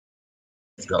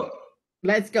Let's go.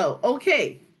 Let's go.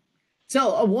 Okay.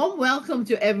 So, a warm welcome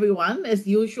to everyone. As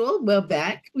usual, we're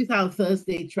back with our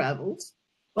Thursday travels.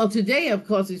 Well, today, of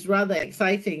course, is rather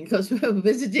exciting because we're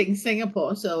visiting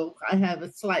Singapore. So, I have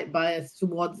a slight bias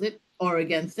towards it or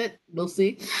against it. We'll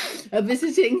see.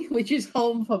 Visiting, which is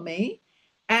home for me.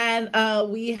 And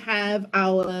we have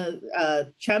our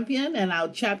champion and our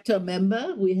chapter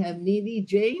member. We have Nini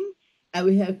Jane and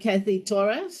we have Kathy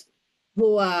Torres,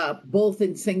 who are both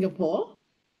in Singapore.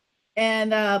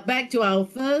 And back to our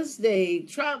Thursday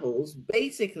travels,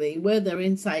 basically, we're their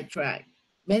inside track.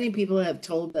 Many people have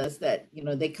told us that,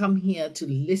 they come here to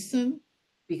listen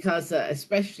because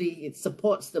especially it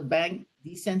supports the bank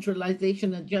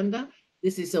decentralization agenda.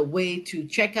 This is a way to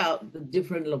check out the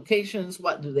different locations.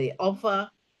 What do they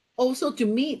offer? Also to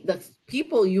meet the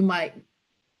people you might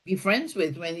be friends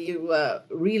with when you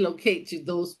relocate to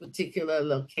those particular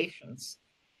locations.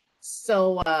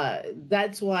 So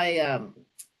that's why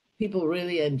people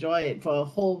really enjoy it for a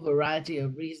whole variety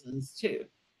of reasons too.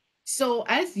 So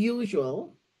as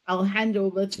usual, I'll hand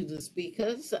over to the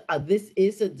speakers. This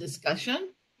is a discussion.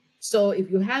 So if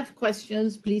you have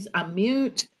questions, please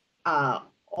unmute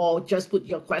or just put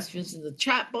your questions in the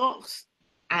chat box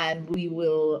and we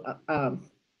will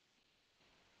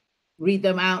read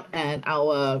them out and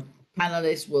our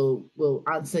panelists will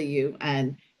answer you.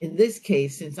 And in this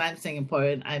case, since I'm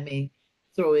Singaporean, I may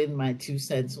throw in my 2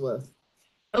 cents worth.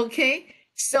 Okay,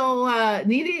 so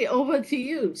Nidhi, over to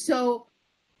you. So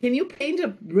can you paint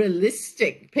a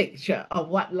realistic picture of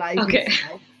what life is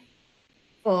like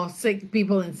for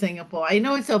people in Singapore? I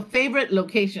know it's a favorite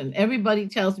location. Everybody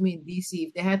tells me in DC,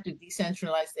 if they have to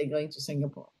decentralize, they're going to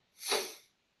Singapore.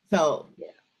 So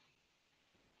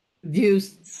do you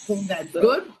think that's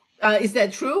good? Is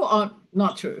that true or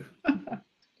not true?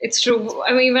 It's true.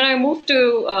 I mean, when I moved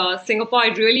to Singapore, I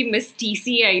really missed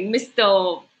DC. I missed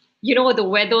the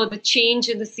weather, the change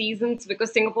in the seasons,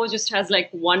 because Singapore just has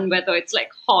like one weather. It's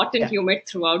like hot and humid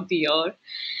throughout the year,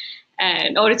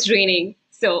 or it's raining.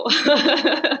 So,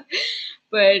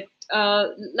 but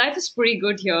life is pretty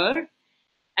good here,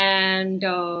 and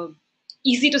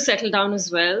easy to settle down as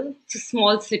well. It's a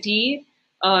small city,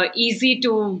 easy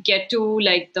to get to.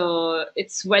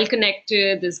 It's well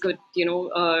connected. There's good,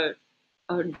 good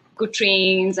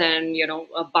trains and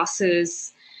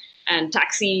buses and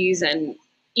taxis, and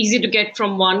easy to get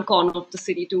from one corner of the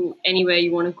city to anywhere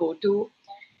you want to go to.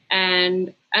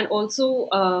 And also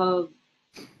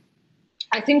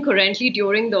I think currently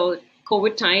during the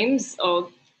COVID times,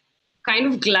 kind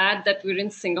of glad that we're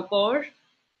in Singapore,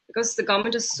 because the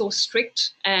government is so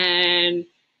strict and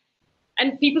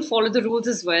people follow the rules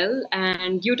as well.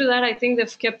 And due to that, I think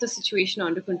they've kept the situation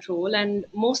under control. And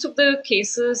most of the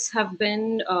cases have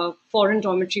been foreign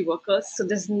dormitory workers. So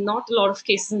there's not a lot of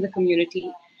cases in the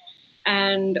community.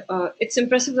 And it's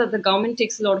impressive that the government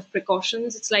takes a lot of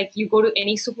precautions. It's like you go to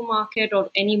any supermarket or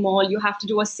any mall, you have to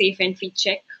do a safe entry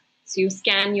check. So you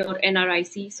scan your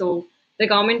NRIC. So the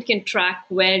government can track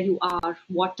where you are,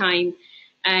 what time.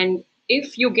 And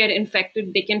if you get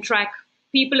infected, they can track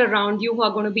people around you who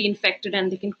are going to be infected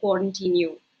and they can quarantine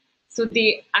you. So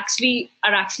they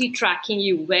are actually tracking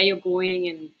you, where you're going.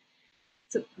 And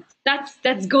so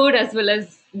that's good as well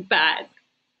as bad.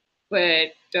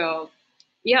 But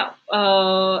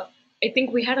I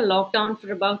think we had a lockdown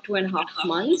for about 2.5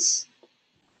 months,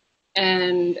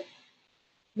 and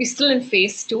we're still in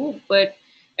phase 2. But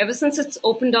ever since it's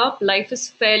opened up, life is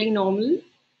fairly normal.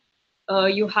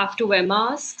 You have to wear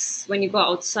masks when you go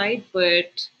outside,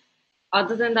 but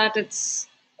other than that, it's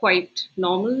quite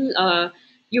normal.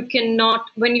 You cannot,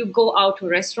 when you go out to a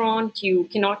restaurant, you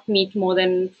cannot meet more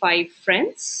than 5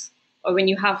 friends. Or when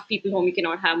you have people home, you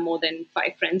cannot have more than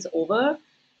 5 friends over.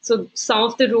 So some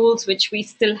of the rules which we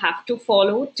still have to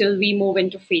follow till we move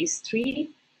into phase 3.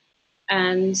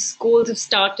 And schools have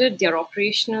started, they're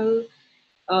operational.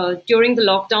 During the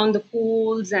lockdown, the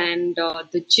pools and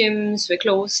the gyms were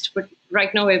closed, but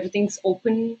right now everything's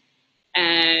open.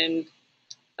 And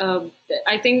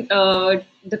I think the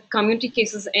community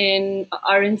cases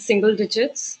are in single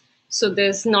digits, so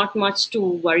there's not much to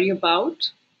worry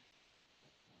about.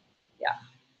 Yeah,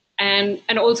 and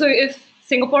also, if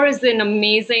Singapore is an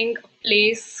amazing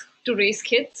place to raise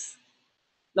kids,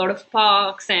 a lot of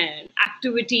parks and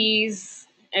activities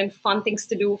and fun things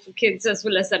to do for kids as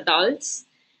well as adults.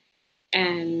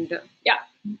 And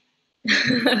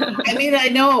I mean, I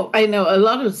know a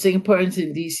lot of Singaporeans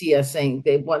in DC are saying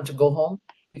they want to go home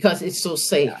because it's so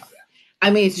safe. I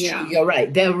mean, it's true. You're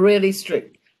right. They're really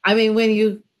strict. I mean, when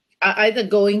you are either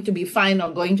going to be fined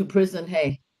or going to prison,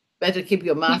 hey, better keep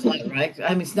your mouth on, right?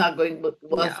 I mean, it's not going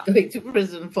to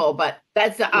prison for, but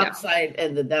that's the upside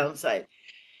and the downside.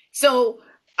 So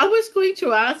I was going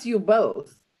to ask you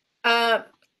both. Uh,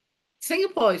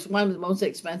 Singapore is one of the most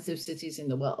expensive cities in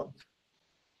the world.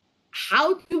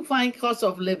 How do you find cost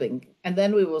of living? And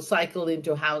then we will cycle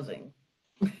into housing.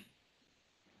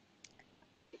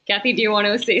 Kathy, do you want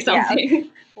to say Yeah, okay. something?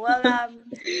 Well,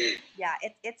 yeah,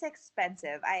 it's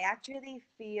expensive. I actually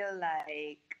feel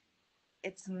like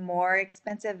it's more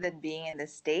expensive than being in the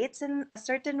States in a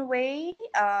certain way.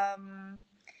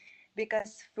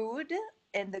 Because food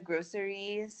in the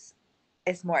groceries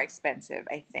is more expensive,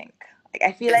 I think. Like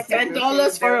I feel It's like my grocery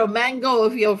 $10 for bill. a mango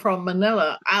if you're from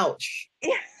Manila. Ouch.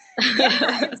 Yeah,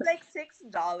 it's like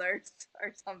 $6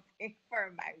 or something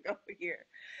for a mango here.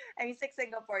 I mean, six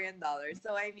Singaporean dollars.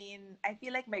 So I mean, I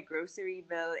feel like my grocery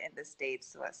bill in the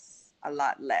States was a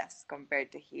lot less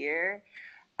compared to here.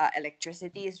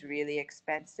 Electricity is really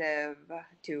expensive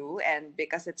too, and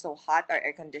because it's so hot, our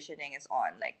air conditioning is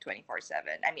on like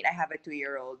 24/7. I mean, I have a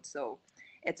 2-year-old, so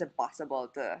it's impossible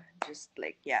to just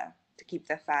like, yeah, to keep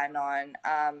the fan on.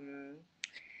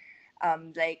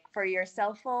 Like for your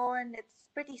cell phone, it's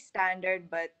pretty standard,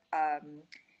 but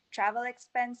travel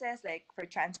expenses, like for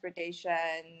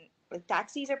transportation, with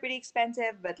taxis are pretty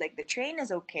expensive, but like the train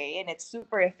is okay and it's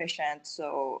super efficient.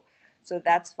 So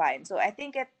that's fine. So I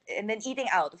think and then eating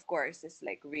out, of course, is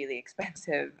like really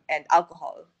expensive, and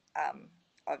alcohol,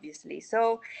 obviously.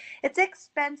 So it's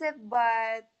expensive,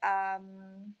 but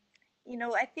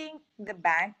I think the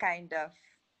bank kind of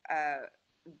uh,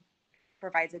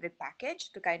 provides a good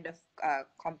package to kind of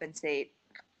compensate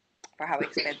for how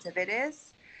expensive it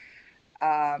is.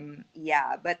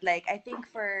 Yeah, but like I think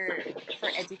for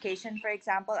education, for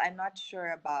example, I'm not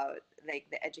sure about like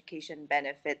the education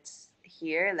benefits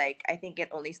here. Like I think it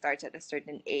only starts at a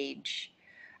certain age.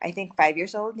 I think 5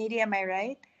 years old, Needy, am I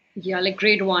right? Yeah, like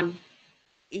grade one.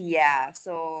 Yeah,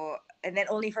 so and then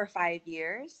only for 5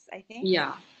 years, I think.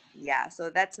 Yeah. Yeah, so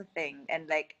that's a thing. And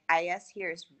like IS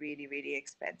here is really, really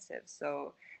expensive.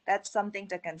 So that's something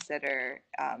to consider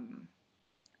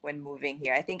when moving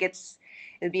here. I think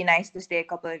it'd be nice to stay a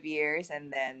couple of years,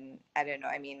 and then I don't know.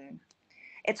 I mean,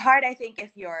 it's hard. I think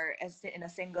if you're in a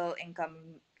single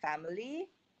income family,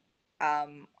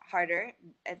 harder,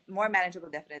 more manageable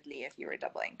definitely if you were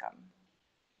double income.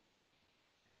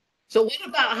 So, what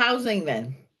about housing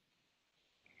then?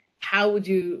 How would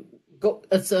you go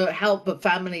help a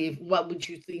family? What would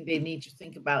you think they need to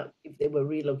think about if they were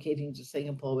relocating to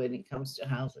Singapore when it comes to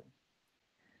housing?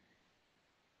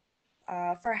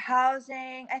 For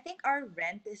housing, I think our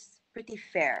rent is pretty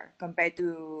fair compared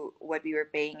to what we were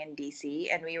paying in DC,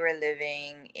 and we were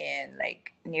living in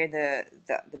like near the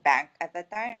bank at that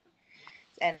time.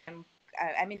 And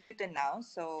I'm in Newton now,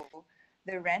 so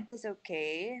the rent is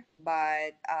okay.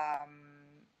 But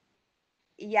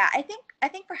yeah, I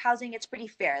think for housing it's pretty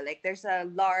fair. Like there's a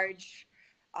large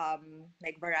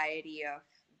like variety of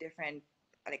different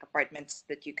like apartments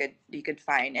that you could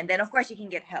find, and then of course you can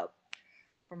get help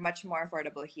for much more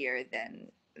affordable here than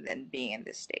being in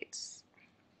the States.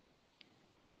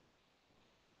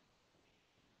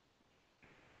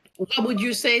 What would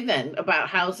you say then about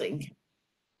housing?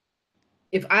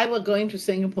 If I were going to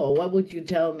Singapore, what would you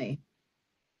tell me?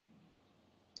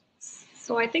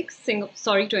 So I think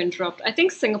sorry to interrupt. I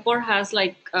think Singapore has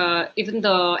like even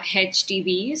the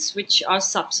HDBs, which are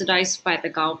subsidized by the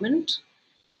government.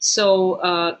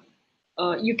 So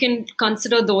you can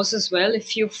consider those as well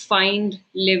if you find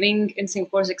living in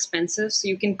Singapore is expensive. So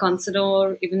you can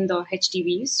consider even the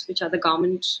HDBs, which are the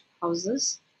government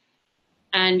houses,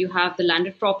 and you have the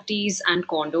landed properties and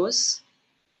condos.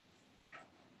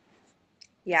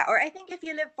 Yeah, or I think if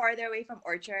you live farther away from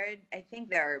Orchard, I think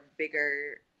there are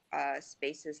bigger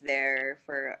spaces there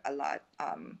for a lot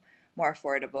more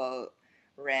affordable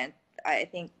rent. I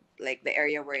think like the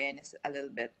area we're in is a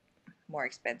little bit more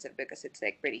expensive because it's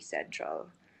like pretty central.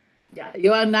 Yeah,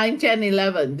 you are 9, 10,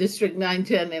 11. District 9,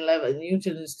 10, 11.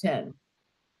 Newton is 10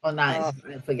 or 9. Oh,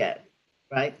 I forget.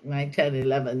 Right? 9, 10,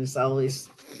 11 is always.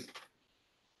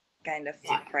 kind of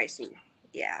Yeah. pricey.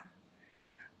 Yeah.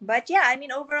 But yeah, I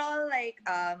mean overall, like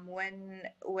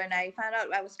when I found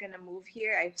out I was gonna move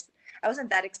here, I wasn't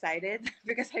that excited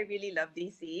because I really love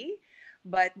DC.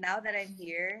 But now that I'm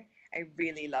here, I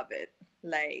really love it.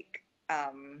 Like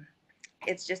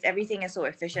it's just everything is so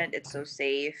efficient, it's so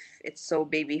safe, it's so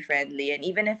baby friendly, and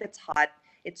even if it's hot,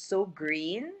 it's so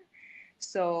green.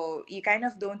 So you kind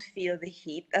of don't feel the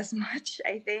heat as much,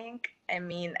 I think. I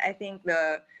mean, I think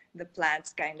the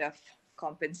plants kind of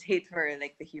compensate for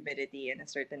like the humidity in a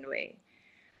certain way.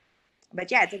 But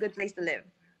yeah, it's a good place to live.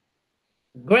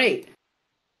 Great.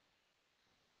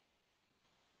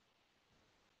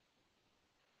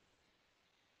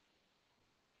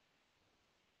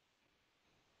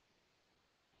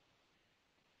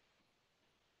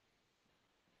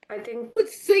 I think would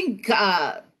think,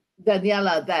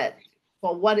 Daniela, that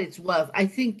for what it's worth, I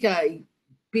think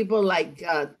people like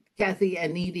Kathy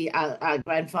and Needy, our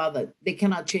grandfather, they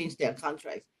cannot change their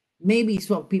contracts. Maybe it's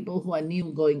for people who are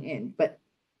new going in, but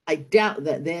I doubt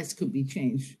that theirs could be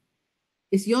changed.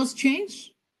 Is yours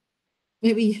changed?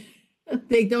 Maybe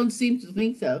they don't seem to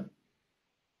think so.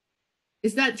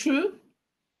 Is that true?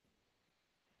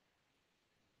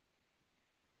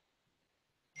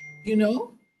 You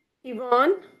know?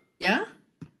 Yvonne, Yeah?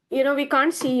 we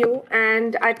can't see you,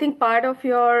 and I think part of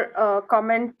your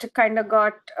comment kind of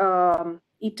got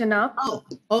eaten up.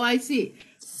 Oh, I see.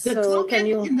 The So can comment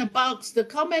you? in the box, the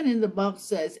comment in the box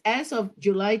says, as of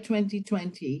July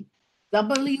 2020,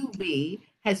 WB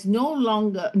has no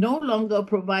longer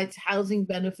provides housing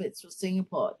benefits for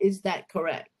Singapore. Is that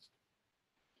correct?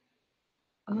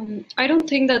 I don't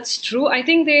think that's true. I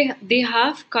think they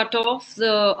have cut off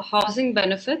the housing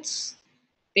benefits.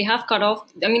 They have cut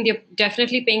off. I mean, they're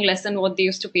definitely paying less than what they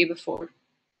used to pay before,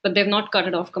 but they've not cut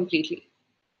it off completely.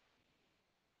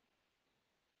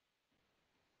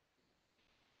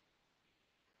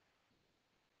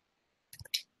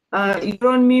 You're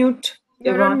on mute,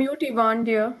 You're Yvonne. on mute, Yvonne,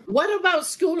 dear. What about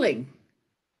schooling?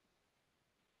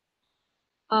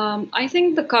 I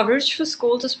think the coverage for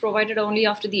schools is provided only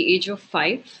after the age of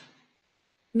 5.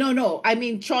 No, I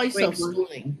mean choice Grade of 1.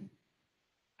 schooling.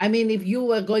 I mean, if you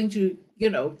were going to,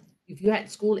 if you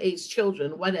had school-age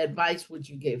children, what advice would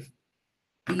you give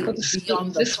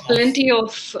beyond the There's cost? plenty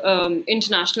of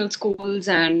international schools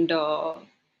and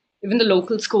even the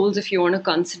local schools if you want to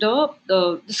consider.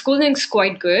 The schooling is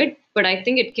quite good, but I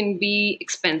think it can be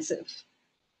expensive.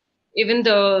 Even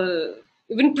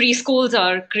preschools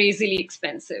are crazily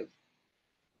expensive.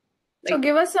 So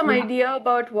give us some idea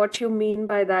about what you mean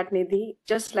by that, Nidhi.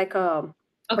 Just like a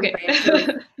Okay.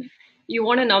 comparative. You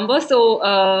want a number?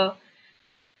 So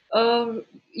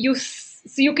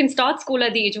you can start school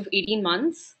at the age of 18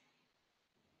 months,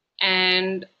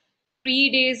 and 3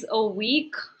 days a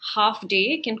week, half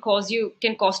day can cost you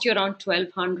around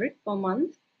 1,200 per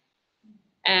month.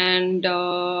 And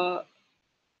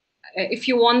if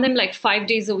you want them like 5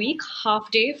 days a week, half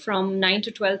day from 9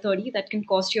 to 12:30, that can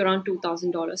cost you around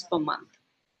 $2,000 per month.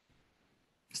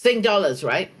 Sing dollars,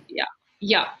 right? Yeah.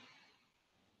 Yeah.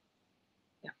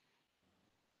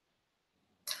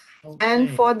 Okay. And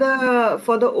for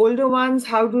the older ones,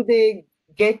 how do they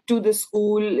get to the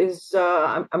school?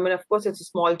 I mean, of course, it's a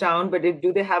small town, but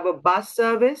do they have a bus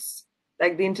service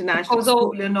like the international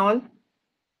school and all?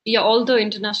 Yeah, all the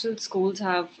international schools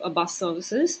have bus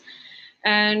services,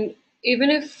 and even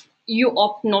if you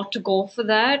opt not to go for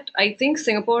that, I think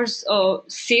Singapore's a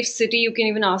safe city. You can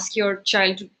even ask your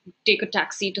child to take a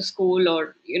taxi to school,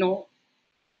 or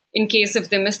in case if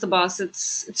they miss the bus,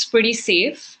 it's pretty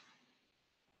safe.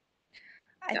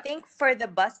 I think for the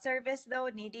bus service though,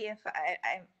 Needy, if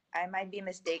I might be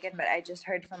mistaken, but I just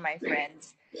heard from my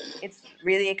friends, it's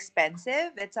really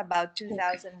expensive. It's about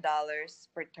 $2,000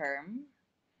 per term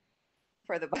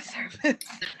for the bus service.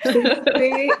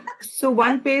 So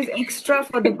one pays extra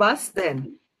for the bus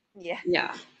then. Yeah.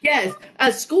 Yeah. Yes,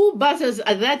 school buses,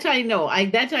 that I know,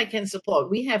 that I can support.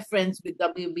 We have friends with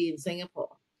WB in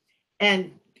Singapore,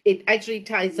 and it actually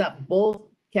ties up both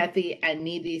Kathy and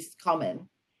Needy's comment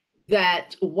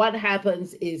that what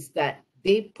happens is that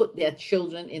they put their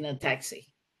children in a taxi,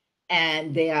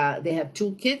 and they have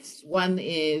 2 kids. One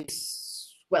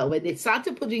is, well, when they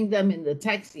started putting them in the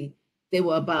taxi, they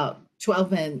were about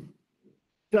 12 and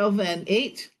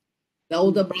 8, the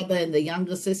older brother and the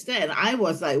younger sister. And I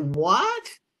was like, what?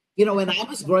 When I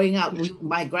was growing up,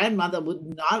 my grandmother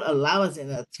would not allow us in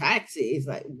a taxi. It's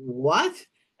like, what?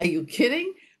 Are you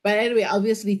kidding? But anyway,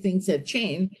 obviously things have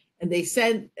changed, and they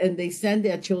send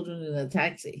their children in a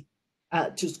taxi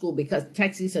to school, because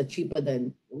taxis are cheaper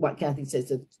than what Kathy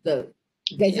says. The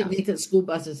designated school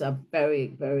buses are very,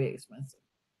 very expensive.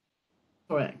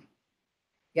 Correct.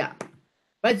 Yeah.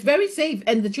 But it's very safe,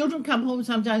 and the children come home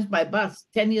sometimes by bus,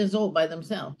 10 years old, by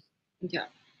themselves. Yeah.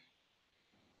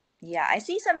 Yeah, I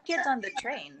see some kids on the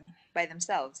train by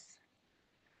themselves.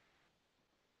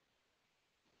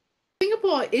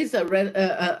 Singapore is a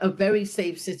very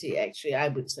safe city, actually, I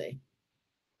would say.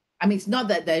 I mean, it's not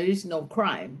that there is no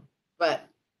crime, but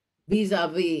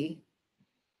vis-a-vis,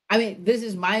 I mean, this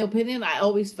is my opinion. I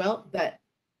always felt that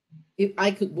if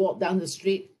I could walk down the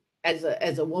street as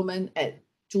a woman at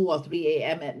 2 or 3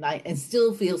 a.m. at night and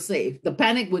still feel safe, the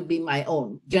panic would be my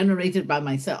own, generated by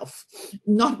myself,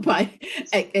 not by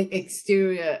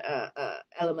exterior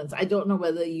elements. I don't know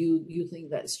whether you think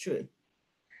that's true.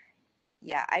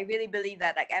 Yeah, I really believe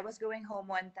that. Like, I was going home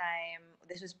one time.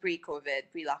 This was pre-COVID,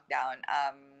 pre-lockdown.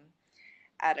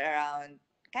 At around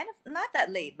kind of not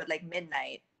that late, but like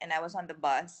midnight, and I was on the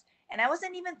bus, and I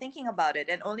wasn't even thinking about it.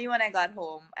 And only when I got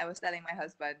home, I was telling my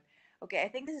husband, okay, I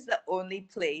think this is the only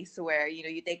place where, you know,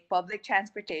 you take public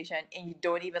transportation and you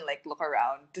don't even like look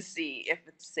around to see if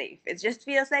it's safe. It just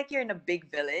feels like you're in a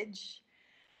big village.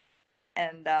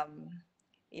 And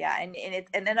yeah,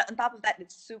 and then on top of that,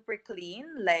 it's super clean.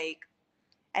 Like,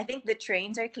 I think the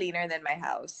trains are cleaner than my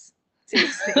house.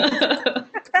 Seriously.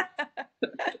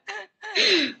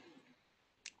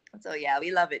 So yeah, we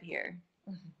love it here.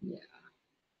 Yeah.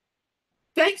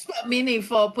 Thanks, Mini,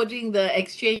 for putting the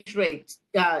exchange rate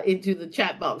into the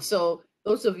chat box. So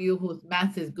those of you whose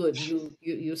math is good,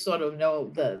 you sort of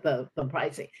know the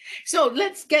pricing. So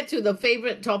let's get to the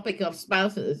favorite topic of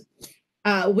spouses,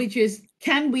 which is,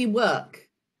 can we work?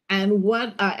 And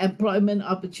what are employment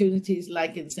opportunities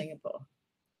like in Singapore?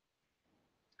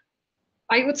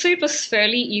 I would say it was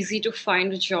fairly easy to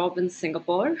find a job in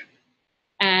Singapore.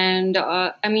 And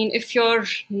I mean, if you're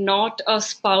not a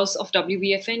spouse of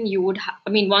WBFN, you would,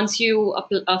 once you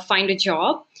find a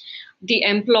job, the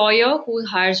employer who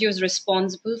hires you is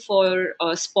responsible for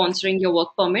sponsoring your work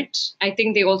permit. I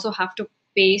think they also have to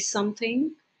pay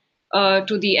something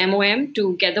to the MOM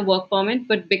to get the work permit.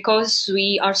 But because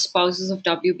we are spouses of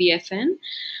WBFN,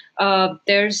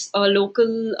 there's a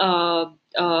local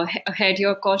head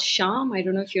here called Sham. I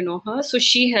don't know if you know her. So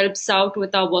she helps out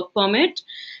with our work permit.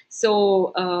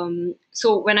 So,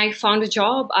 so when I found a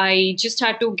job, I just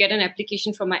had to get an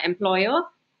application from my employer,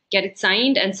 get it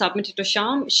signed, and submit it to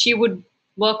Sham. She would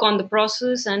work on the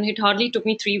process, and it hardly took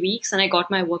me 3 weeks, and I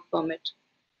got my work permit.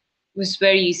 It was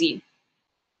very easy.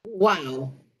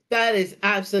 Wow, that is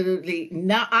absolutely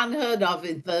not unheard of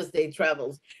in Thursday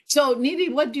travels. So,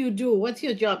 Nidhi, what do you do? What's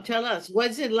your job? Tell us.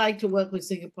 What's it like to work with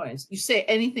Singaporeans? You say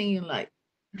anything you like.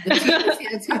 The team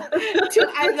is here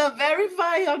to either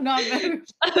verify or not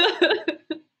verify.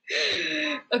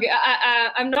 Okay,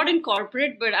 I'm not in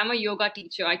corporate, but I'm a yoga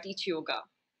teacher. I teach yoga.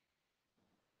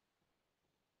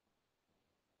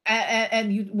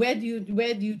 And you, where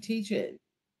do you teach it?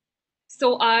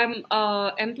 So I'm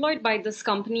employed by this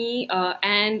company,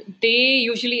 and they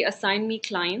usually assign me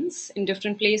clients in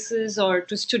different places or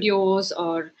to studios,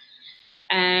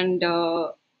 and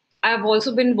I've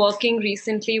also been working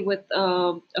recently with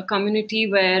a community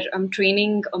where I'm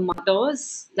training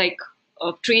mothers, like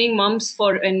training moms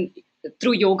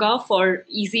through yoga for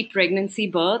easy pregnancy,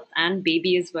 birth, and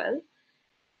baby as well.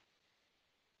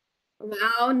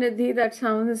 Wow, Nidhi, that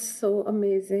sounds so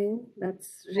amazing.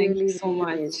 That's Thank you really, so really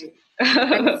much. amazing.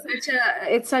 And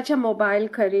it's such a mobile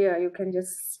career. You can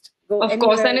just go Of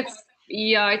course, and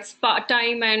anywhere. it's part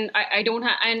time, and I don't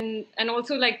have, and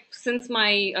also, like, since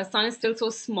my son is still so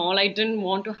small, I didn't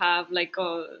want to have like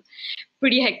a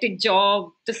pretty hectic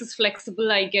job. This is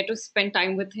flexible. I get to spend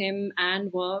time with him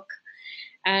and work.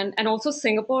 And also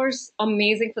Singapore's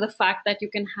amazing for the fact that you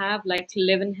can have like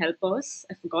live-in helpers.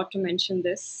 I forgot to mention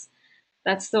this.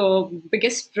 That's the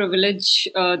biggest privilege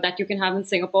that you can have in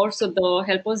Singapore. So the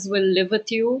helpers will live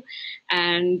with you,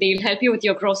 and they'll help you with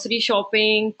your grocery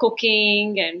shopping,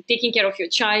 cooking, and taking care of your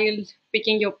child,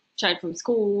 picking your child from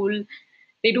school.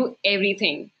 They do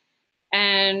everything,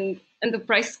 and the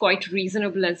price is quite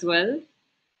reasonable as well.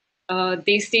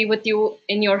 They stay with you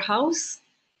in your house,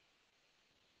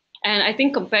 and I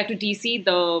think compared to DC,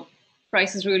 the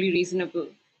price is really reasonable.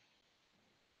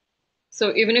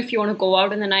 So even if you want to go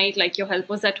out in the night, like your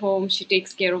helper's at home, she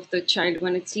takes care of the child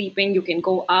when it's sleeping, you can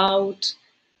go out.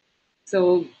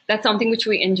 So that's something which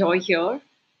we enjoy here.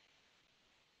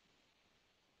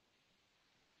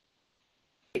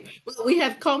 Well, we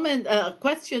have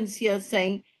questions here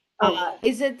saying,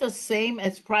 is it the same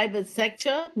as private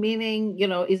sector? Meaning, you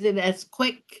know, is it as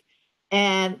quick?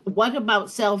 And what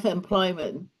about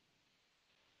self-employment?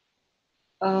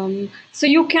 So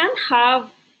you can have,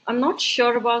 I'm not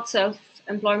sure about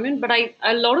self-employment, but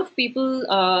a lot of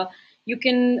people, you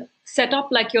can set up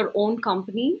like your own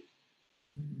company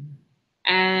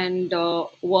and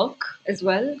work as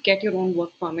well, get your own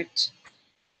work permit.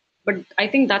 But I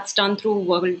think that's done through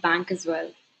World Bank as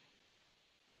well.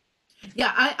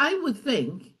 Yeah, I would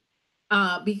think,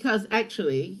 because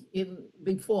actually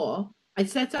before I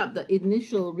set up the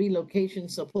initial relocation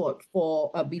support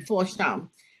for before Sham,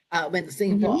 when the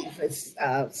Singapore office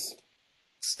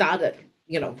started,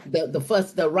 you know,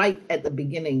 the right at the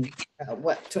beginning,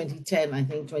 2010, I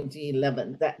think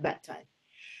 2011, that time.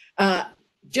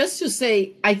 Just to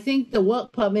say, I think the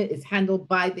work permit is handled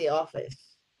by the office.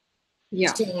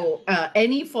 Yeah. So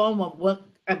any form of work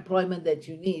employment that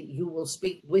you need, you will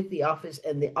speak with the office,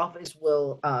 and the office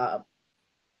will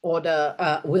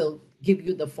will give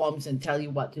you the forms and tell you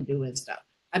what to do and stuff.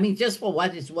 I mean, just for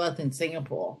what it's worth in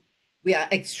Singapore, we are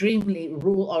extremely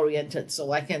rule-oriented,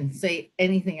 so I can say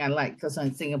anything I like because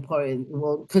I'm Singaporean,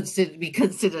 will be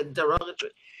considered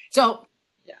derogatory. So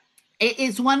Yeah. it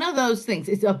is one of those things.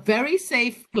 It's a very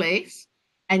safe place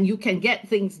and you can get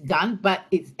things done, but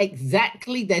it's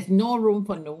exactly, there's no room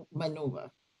for no maneuver.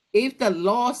 If the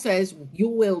law says you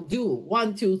will do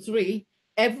 1, 2, 3,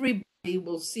 everybody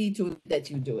will see to it that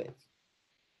you do it.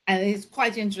 And it's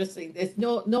quite interesting. There's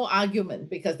no argument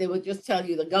because they will just tell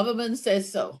you the government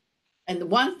says so. And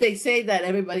once they say that,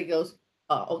 everybody goes,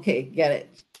 oh, okay, get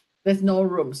it. There's no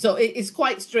room. So it's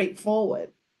quite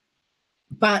straightforward.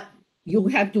 But you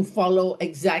have to follow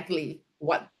exactly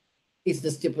what is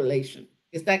the stipulation.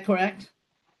 Is that correct?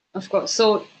 Of course.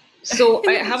 So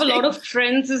I have a lot of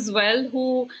friends as well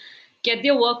who get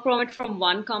their work permit from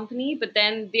one company, but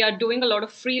then they are doing a lot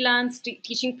of freelance,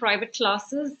 teaching private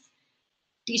classes,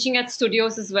 teaching at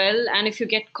studios as well. And if you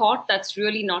get caught, that's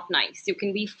really not nice. You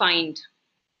can be fined.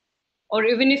 Or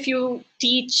even if you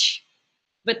teach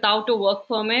without a work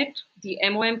permit, the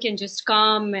MOM can just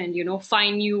come and,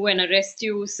 fine you and arrest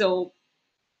you. So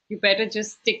you better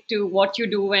just stick to what you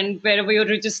do, and wherever you're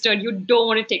registered, you don't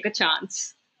want to take a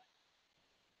chance.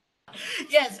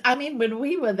 Yes, I mean, when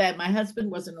we were there, my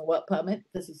husband was on a work permit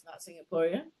because he's not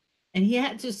Singaporean, and he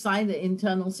had to sign the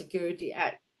Internal Security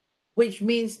Act, which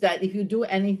means that if you do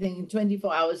anything in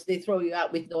 24 hours, they throw you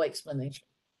out with no explanation.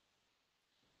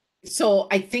 So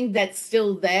I think that's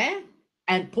still there,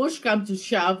 and push comes to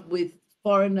shove with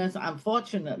foreigners,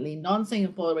 unfortunately,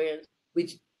 non-Singaporeans,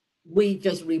 which we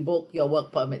just revoke your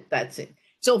work permit, that's it.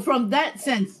 So from that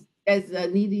sense, as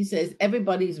Nidhi says,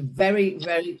 everybody's very,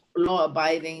 very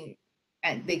law-abiding,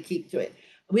 and they keep to it.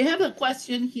 We have a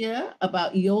question here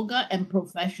about yoga and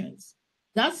professions.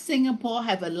 Does Singapore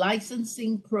have a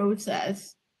licensing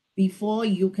process before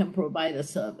you can provide a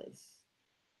service?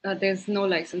 There's no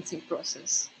licensing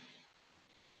process.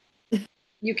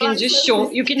 You can just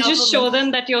show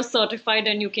them that you're certified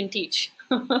and you can teach.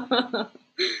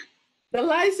 The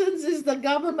license is the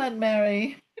government,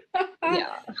 Mary.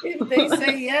 Yeah. If they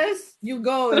say yes, you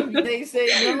go. If they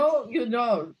say no, you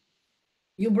don't.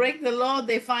 You break the law,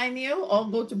 they fine you, or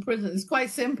go to prison. It's quite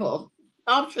simple.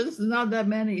 Options not that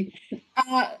many.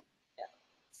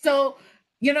 So,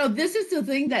 this is the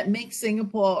thing that makes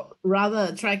Singapore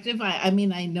rather attractive. I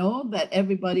mean, I know that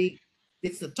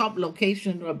it's the top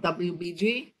location of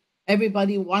WBG.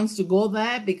 Everybody wants to go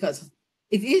there because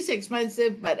it is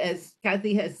expensive, but as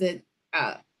Kathy has said,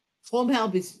 home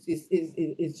help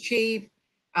is cheap,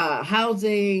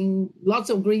 housing, lots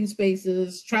of green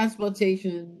spaces,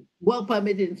 transportation, work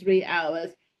permit in 3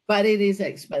 hours, but it is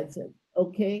expensive.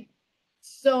 Okay.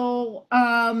 So,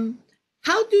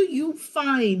 how do you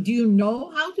know,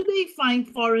 how do they find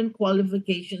foreign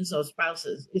qualifications or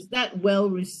spouses? Is that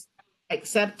well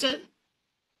accepted?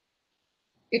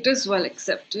 It is well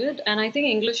accepted. And I think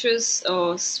English is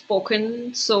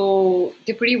spoken, so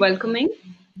they're pretty welcoming.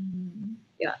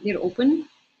 Yeah, they're open.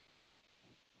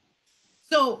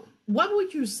 So what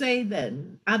would you say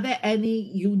then? Are there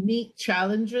any unique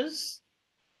challenges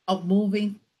of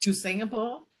moving to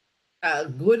Singapore,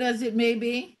 good as it may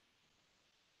be?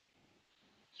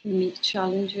 Unique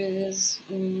challenges.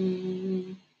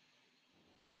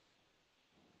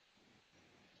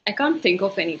 I can't think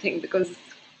of anything because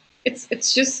it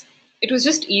was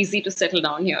just easy to settle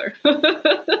down here.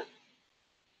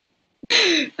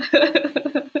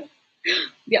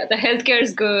 Yeah, the healthcare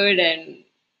is good and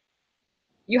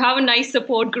you have a nice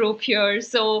support group here.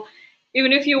 So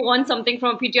even if you want something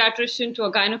from a pediatrician to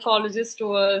a gynecologist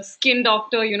to a skin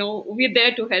doctor, we're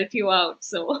there to help you out.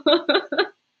 So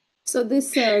So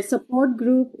this support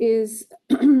group is,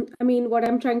 I mean, what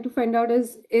I'm trying to find out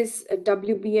is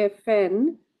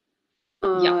WBFN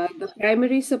the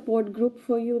primary support group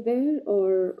for you there,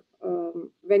 or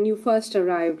when you first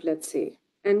arrived, let's say?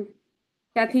 And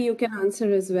Kathy, you can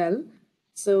answer as well.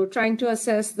 So trying to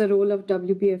assess the role of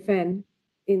WBFN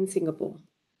in Singapore.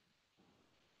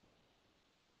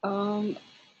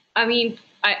 I mean,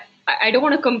 I don't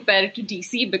want to compare it to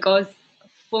DC because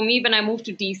for me, when I moved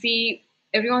to DC,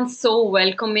 everyone's so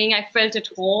welcoming. I felt at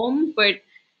home. But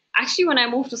actually, when I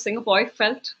moved to Singapore, I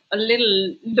felt a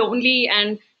little lonely,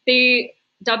 and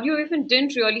WFN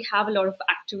didn't really have a lot of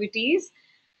activities.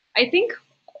 I think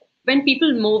when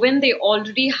people move in, they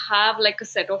already have like a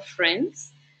set of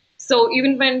friends. So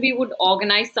even when we would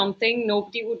organize something,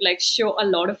 nobody would like show a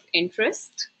lot of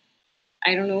interest.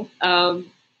 I don't know.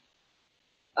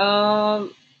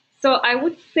 So I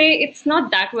would say it's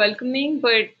not that welcoming,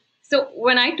 but so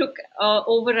when I took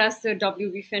over as the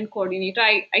WBFN coordinator,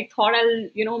 I thought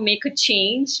I'll, make a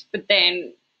change, but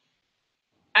then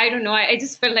I don't know. I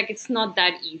just felt like it's not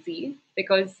that easy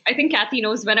because I think Kathy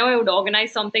knows whenever I would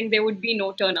organize something, there would be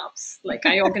no turn-ups. Like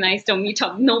I organized a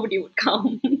meetup, nobody would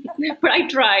come, but I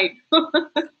tried.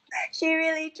 She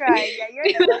really tried. Yeah,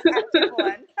 you're the most active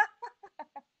one.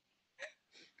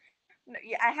 No,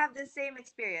 yeah, I have the same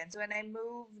experience. When I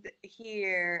moved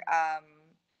here,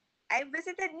 I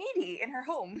visited Needy in her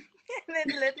home. And then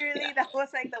literally that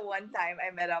was like the one time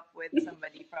I met up with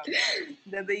somebody from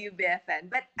WBFN.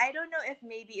 But I don't know if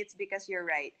maybe it's because you're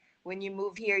right. When you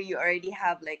move here, you already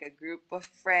have like a group of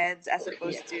friends as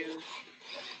opposed to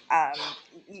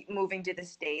moving to the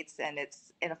States, and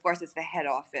of course it's the head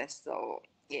office, so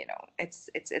it's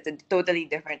a totally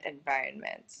different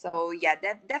environment. So yeah,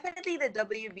 definitely the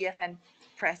WBFN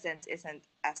presence isn't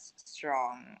as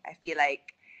strong. I feel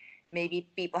like maybe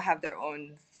people have their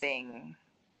own thing,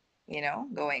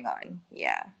 going on.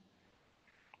 Yeah.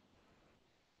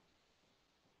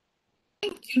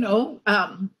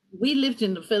 We lived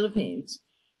in the Philippines,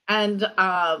 and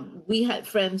we had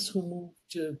friends who moved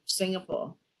to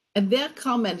Singapore, and their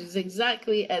comment is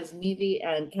exactly as Needy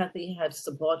and Kathy have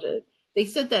supported. They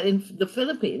said that in the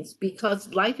Philippines, because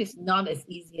life is not as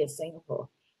easy as Singapore,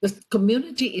 the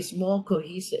community is more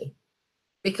cohesive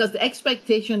because the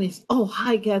expectation is, oh,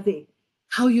 hi, Kathy,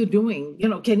 how you doing?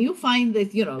 Can you find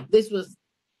this? This was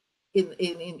in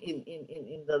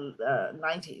the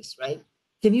 90s, right?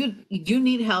 Do you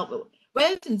need help?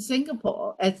 Whereas in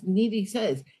Singapore, as Needy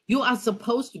says, you are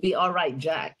supposed to be all right,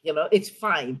 Jack. It's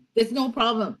fine. There's no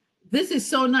problem. This is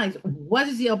so nice. What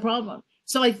is your problem?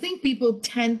 So I think people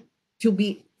tend to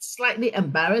be slightly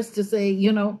embarrassed to say,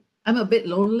 I'm a bit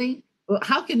lonely. Well,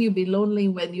 how can you be lonely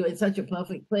when you're in such a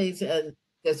perfect place and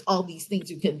there's all these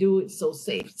things you can do? It's so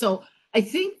safe. So I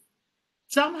think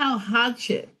somehow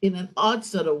hardship in an odd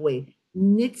sort of way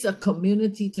knits a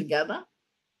community together,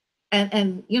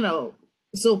 and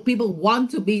so people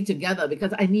want to be together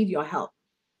because I need your help,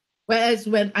 whereas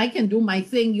when I can do my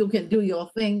thing, you can do your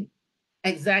thing,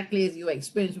 exactly as you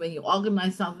experience when you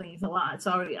organize something. You say, well,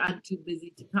 sorry, I'm too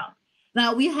busy to come.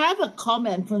 Now we have a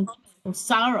comment from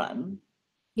Saran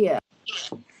here,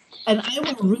 and I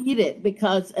will read it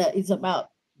because it's about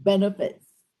benefits,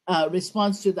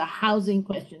 response to the housing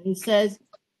question. He says,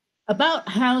 about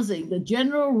housing, the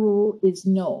general rule is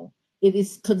no. It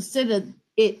is considered,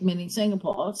 it meaning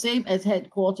Singapore, same as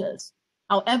headquarters.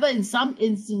 However, in some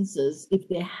instances, if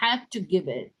they have to give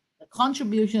it, the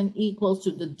contribution equals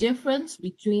to the difference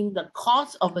between the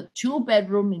cost of a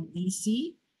two-bedroom in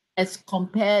DC as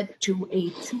compared to a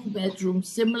two-bedroom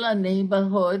similar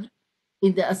neighborhood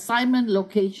in the assignment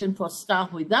location for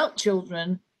staff without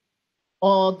children,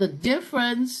 or the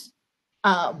difference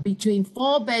between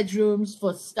 4 bedrooms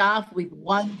for staff with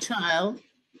 1 child.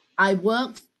 I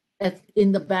worked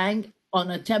in the bank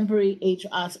on a temporary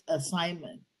HR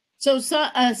assignment. So,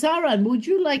 Sarah, would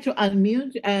you like to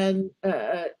unmute and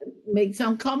make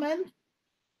some comment?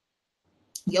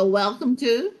 You're welcome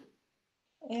to.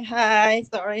 Hi,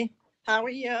 sorry. How are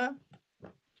you?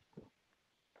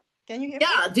 Can you hear me?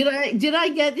 Yeah, did I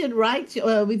get it right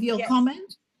with your Yes.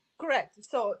 comment? Correct.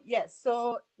 So yes,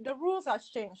 so the rules has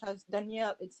changed, as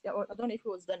Danielle, I don't know if it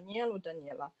was Danielle or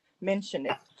Daniela mentioned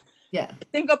it. Yeah.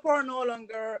 Singapore no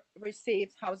longer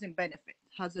receives housing benefit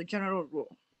as a general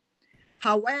rule.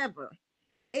 However,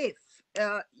 if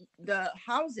the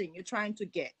housing you're trying to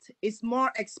get is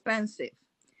more expensive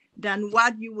than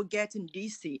what you would get in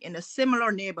DC in a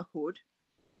similar neighborhood,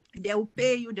 they will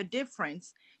pay you the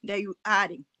difference that you're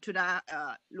adding to that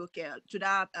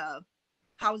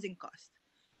housing cost.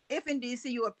 If in DC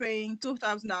you are paying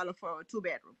 $2,000 for a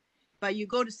 2-bedroom, but you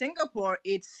go to Singapore,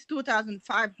 it's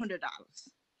 $2,500.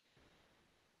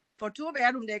 For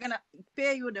 2-bedroom, they're gonna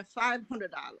pay you the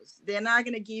 $500. They're not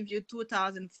gonna give you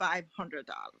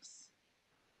 $2,500.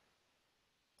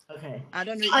 Okay. I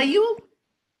don't know.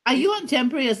 Are you on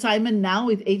temporary assignment now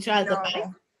with HR at the No,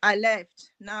 bank? I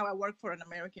left. Now I work for an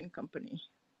American company.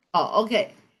 Oh,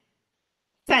 okay.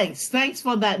 Thanks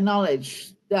for that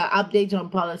knowledge, the update on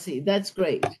policy. That's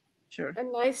great. Sure.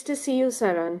 And nice to see you,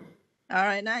 Saran. All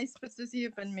right, nice to see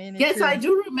you, Panmini. Yes, too. I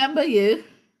do remember you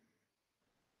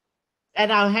at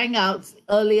our hangouts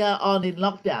earlier on in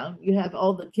lockdown. You have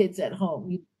all the kids at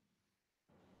home.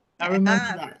 I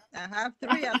remember that. I have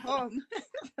 3 at home.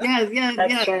 Yes.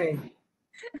 That's right.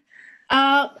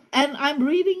 And I'm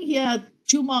reading here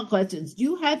 2 more questions. Do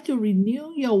you have to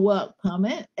renew your work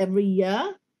permit every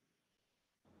year?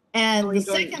 And the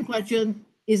second question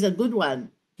is a good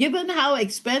one. Given how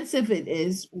expensive it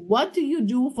is, what do you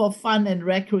do for fun and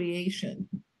recreation?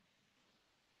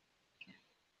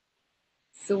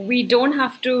 So we don't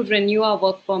have to renew our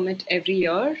work permit every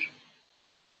year.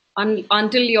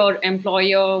 until your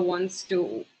employer wants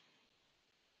to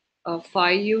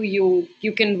fire you,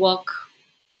 you can work.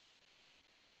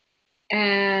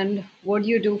 And what do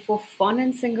you do for fun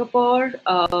in Singapore?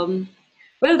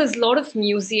 Well, there's a lot of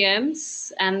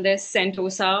museums and there's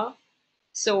Sentosa.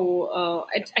 So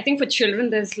I think for children,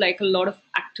 there's like a lot of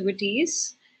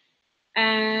activities.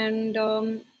 And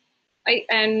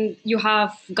and you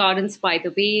have gardens by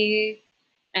the bay,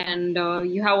 and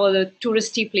you have all the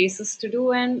touristy places to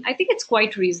do. And I think it's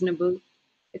quite reasonable.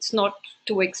 It's not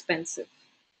too expensive.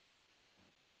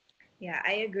 Yeah,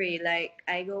 I agree. Like,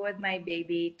 I go with my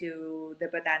baby to the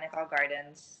botanical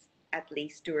gardens at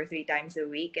least 2 or 3 times a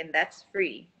week, and that's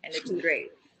free, and it's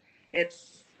great.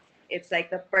 It's it's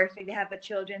like the perfect. They have a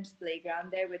children's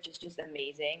playground there, which is just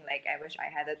amazing. Like, I wish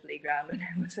I had a playground when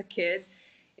I was a kid.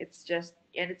 It's just,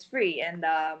 and it's free, and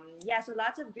yeah, so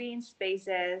lots of green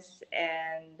spaces,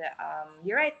 and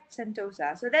you're right,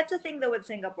 Sentosa. So that's the thing though with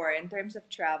Singapore in terms of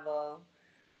travel,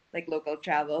 like local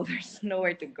travel. There's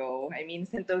nowhere to go. I mean,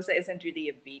 Sentosa isn't really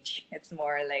a beach. It's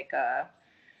more like a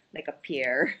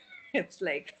pier. It's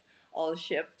like all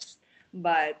ships.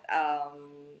 But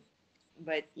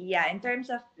but yeah, in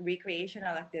terms of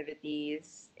recreational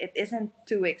activities, it isn't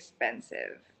too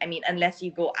expensive. I mean, unless you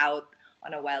go out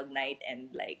on a wild night and,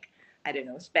 like, I don't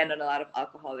know, spend on a lot of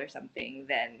alcohol or something,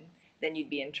 then you'd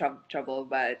be in trouble.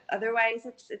 But otherwise,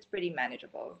 it's pretty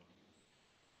manageable.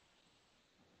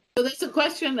 So there's a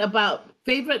question about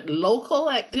favorite local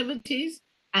activities,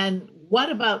 and what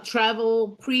about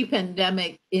travel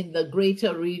pre-pandemic in the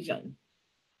greater region?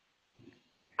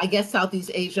 I guess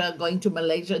Southeast Asia, going to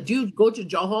Malaysia. Do you go to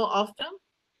Johor often?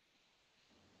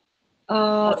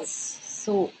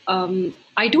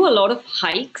 I do a lot of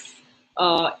hikes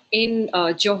in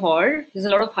Johor. There's a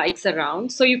lot of hikes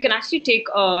around. So you can actually take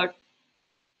a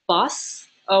bus,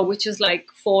 which is like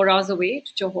 4 hours away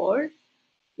to Johor.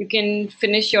 You can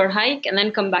finish your hike and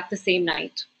then come back the same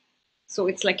night. So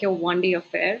it's like a 1 day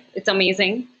affair. It's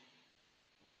amazing,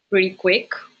 pretty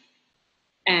quick.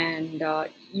 And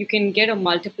you can get a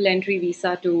multiple entry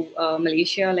visa to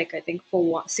Malaysia, like I think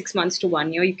for 6 months to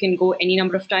 1 year. You can go any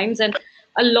number of times. And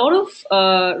a lot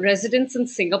of residents in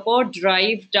Singapore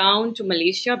drive down to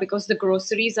Malaysia because the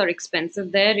groceries are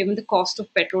expensive there. Even the cost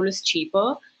of petrol is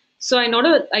cheaper. So I know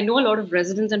a lot of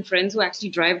residents and friends who actually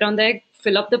drive down there,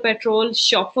 fill up the petrol,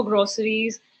 shop for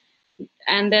groceries,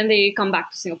 and then they come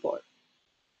back to Singapore.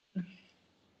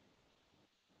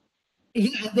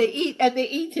 Yeah, they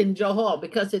eat in Johor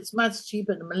because it's much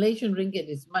cheaper. The Malaysian ringgit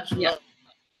is much lower.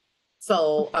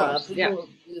 So people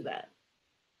do that.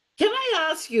 Can I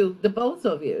ask you, the both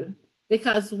of you,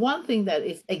 because one thing that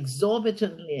is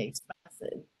exorbitantly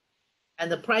expensive,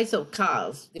 and the price of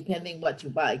cars, depending what you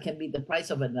buy, can be the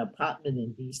price of an apartment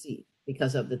in DC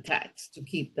because of the tax to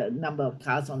keep the number of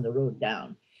cars on the road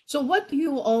down. So what do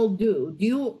you all do? Do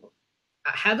you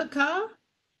have a car,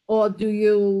 or do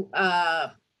you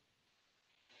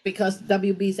because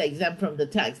WB is exempt from the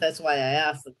tax, that's why I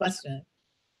asked the question,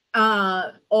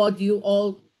 or do you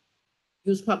all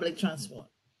use public transport?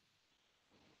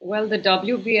 Well, the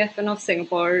WBFN of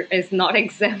Singapore is not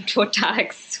exempt for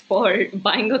tax for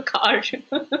buying a car.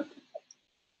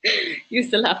 You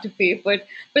still have to pay, but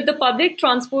the public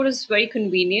transport is very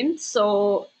convenient.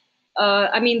 So,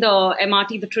 I mean, the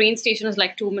MRT, the train station is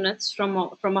like 2 minutes from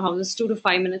our houses, 2 to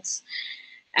 5 minutes,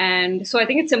 and so I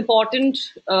think it's important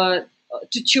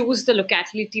to choose the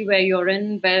locality where you're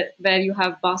in, where you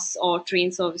have bus or train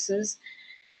services.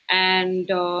 And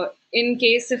in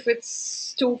case if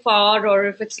it's too far or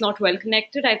if it's not well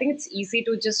connected, I think it's easy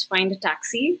to just find a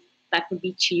taxi. That would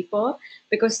be cheaper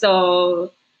because I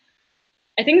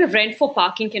think the rent for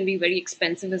parking can be very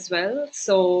expensive as well.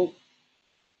 So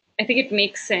I think it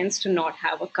makes sense to not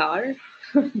have a car.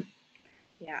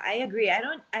 Yeah, I agree. I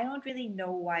don't really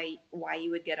know why you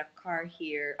would get a car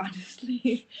here,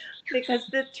 honestly, because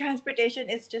the transportation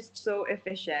is just so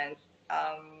efficient.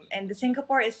 And the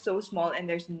Singapore is so small and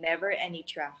there's never any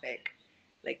traffic,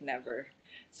 like never.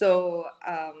 So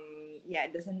yeah,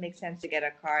 it doesn't make sense to get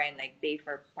a car and like pay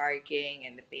for parking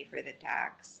and pay for the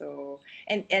tax. So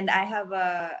and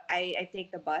I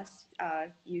take the bus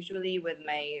usually with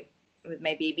my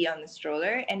baby on the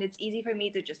stroller, and it's easy for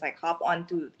me to just like hop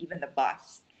onto even the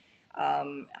bus,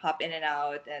 hop in and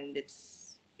out, and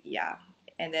it's yeah.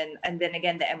 And then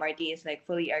again, the MRT is like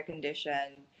fully air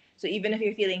conditioned, so even if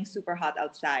you're feeling super hot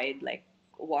outside, like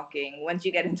walking, once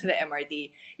you get into the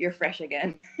MRT, you're fresh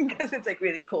again because it's like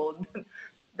really cold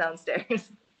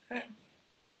downstairs.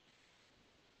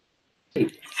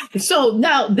 So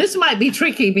now this might be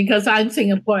tricky because I'm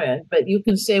Singaporean, but you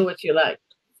can say what you like.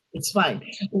 It's fine.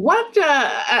 What?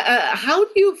 How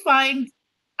do you find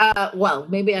Well,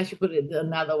 maybe I should put it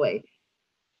another way.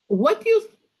 What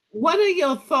are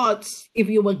your thoughts if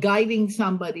you were guiding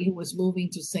somebody who was moving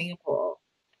to Singapore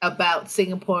about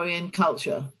Singaporean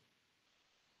culture?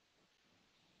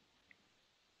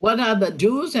 What are the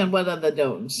do's and what are the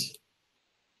don'ts?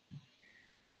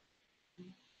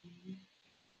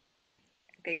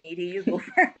 Okay, Nidhi, you go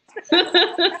first.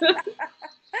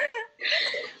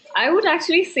 I would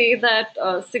actually say that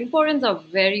Singaporeans are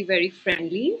very, very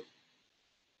friendly.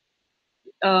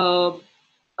 Before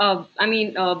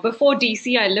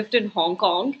DC, I lived in Hong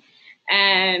Kong,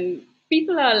 and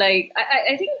people are like,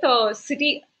 I think the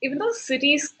city, even though the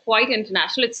city is quite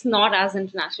international, it's not as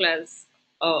international as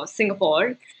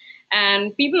Singapore,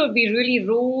 and people would be really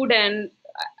rude. And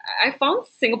I found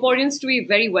Singaporeans to be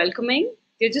very welcoming.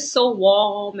 They're just so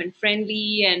warm and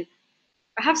friendly, and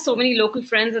I have so many local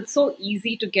friends. It's so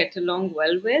easy to get along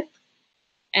well with,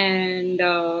 and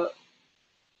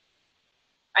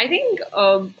I think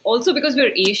also because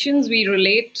we're Asians, we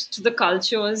relate to the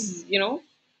cultures,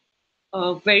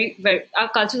 very, very, our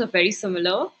cultures are very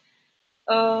similar.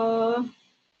 Uh,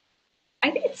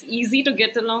 I think it's easy to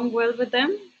get along well with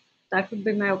them. That would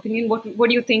be my opinion. What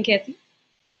do you think, Kathy?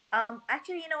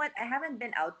 Actually, you know what? I haven't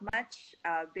been out much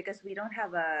because we don't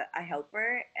have a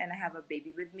helper and I have a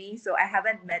baby with me, so I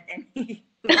haven't met any.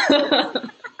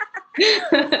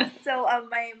 So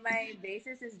my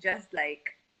basis is just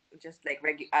like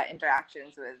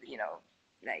interactions with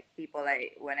like people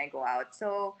I when I go out.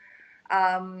 So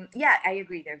yeah, I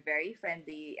agree. They're very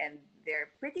friendly and they're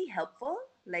pretty helpful.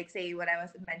 Like say what I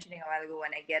was mentioning a while ago,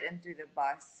 when I get into the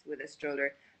bus with a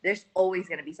stroller, there's always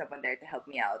gonna be someone there to help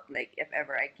me out. Like if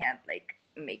ever I can't like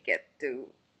make it to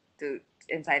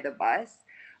inside the bus,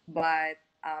 but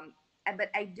but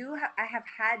I have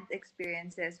had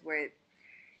experiences where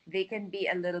they can be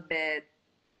a little bit,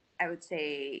 I would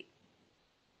say,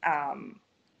 um,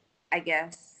 I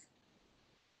guess,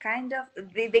 kind of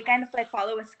they kind of like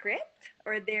follow a script,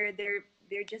 or they're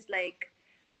just like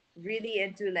really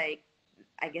into like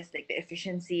I guess like the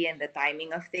efficiency and the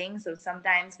timing of things. So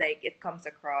sometimes like it comes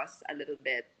across a little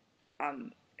bit,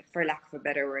 um, for lack of a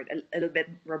better word, a little bit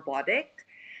robotic.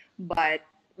 But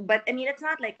I mean it's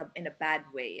not like in a bad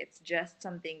way. It's just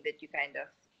something that you kind of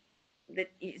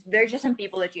there's just some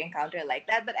people that you encounter like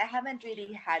that. But I haven't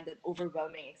really had an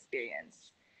overwhelming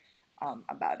experience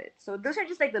about it. So those are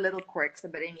just like the little quirks.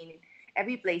 But I mean,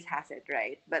 every place has it,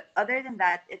 right? But other than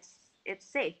that, it's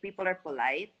safe. People are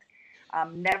polite.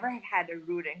 Never had a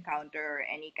rude encounter or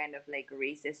any kind of like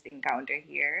racist encounter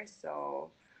here. So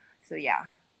yeah,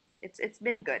 it's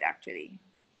been good actually.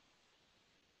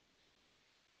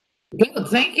 Good,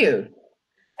 thank you.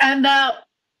 And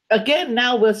again,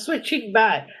 now we're switching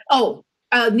back. Oh,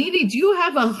 Nidhi, do you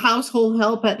have a household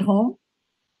help at home?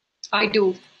 I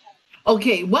do.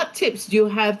 Okay, what tips do you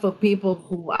have for people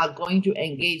who are going to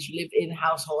engage live-in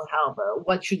household helper?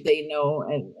 What should they know,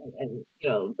 and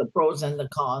the pros and the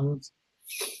cons?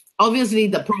 Obviously,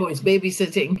 the pro is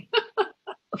babysitting.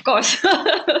 Of course.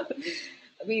 I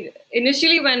mean,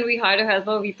 initially when we hired a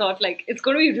helper, we thought like it's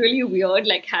going to be really weird,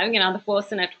 like having another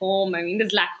person at home. I mean,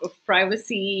 there's lack of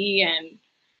privacy, and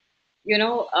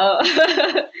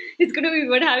it's going to be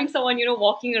weird having someone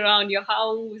walking around your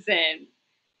house. And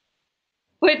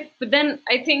but then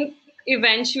I think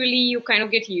eventually you kind of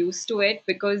get used to it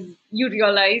because you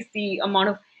realize the amount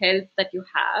of help that you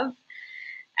have.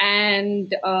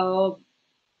 And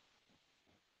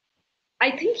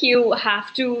I think you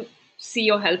have to see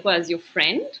your helper as your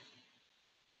friend.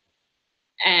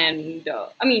 And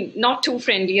I mean, not too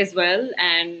friendly as well.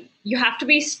 And you have to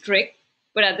be strict,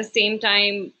 but at the same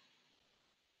time,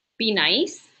 be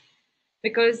nice.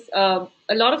 Because a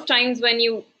lot of times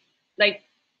like,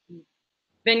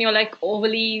 when you're like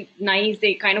overly nice,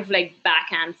 they kind of like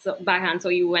backhand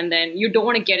you, and then you don't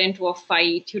want to get into a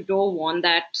fight. You don't want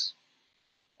that.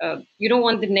 You don't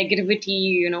want the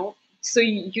negativity, So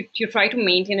you try to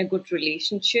maintain a good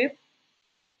relationship,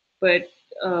 but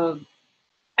and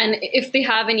if they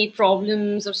have any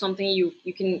problems or something,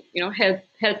 you can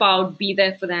help out, be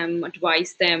there for them,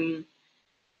 advise them,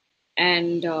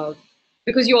 and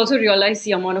because you also realize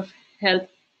the amount of help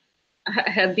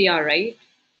they are, right?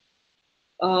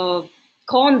 uh,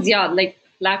 Cons, yeah, like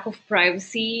lack of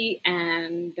privacy,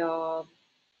 and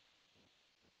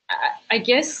I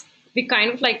guess we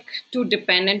kind of like too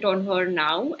dependent on her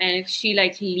now. And if she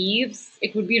like leaves,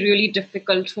 it would be really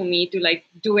difficult for me to like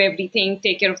do everything,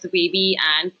 take care of the baby,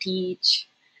 and teach.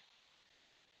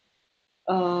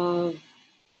 Uh,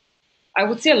 I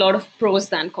would say a lot of pros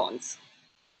than cons.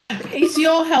 Is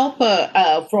your helper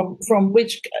from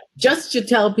which? Just to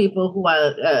tell people who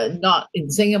are not in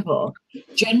Singapore,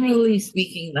 generally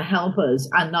speaking, the helpers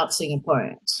are not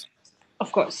Singaporeans.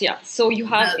 Of course, yeah. So you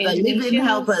have The live-in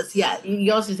helpers, Indonesians. yeah.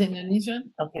 Yours is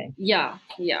Indonesian, okay. Yeah,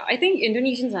 yeah. I think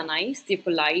Indonesians are nice. They're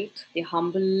polite. They're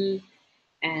humble,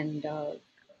 and uh,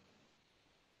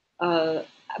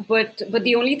 but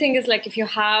the only thing is like if you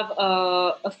have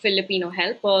a Filipino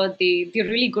helper, they're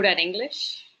really good at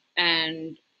English,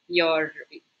 and your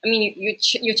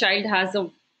child has a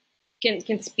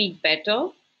can speak better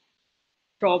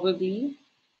probably.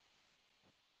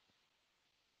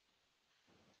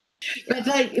 But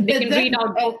They can read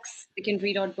out books. They can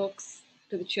read out books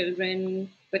to the children,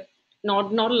 but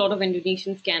not a lot of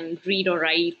Indonesians can read or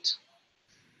write.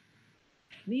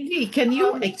 Nidhi, can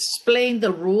you explain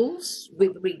the rules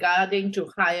with regarding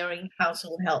to hiring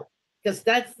household help? Because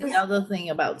that's the other thing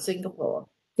about Singapore.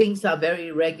 Things are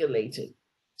very regulated.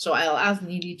 So I'll ask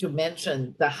Nidhi to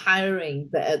mention the hiring,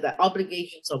 the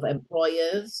obligations of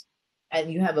employers,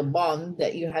 and you have a bond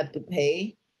that you have to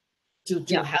pay to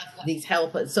help these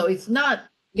helpers. So it's not,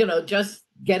 just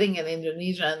getting an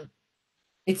Indonesian.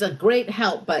 It's a great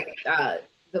help, but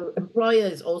the employer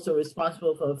is also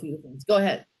responsible for a few things. Go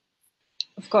ahead.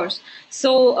 Of course.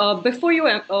 So before you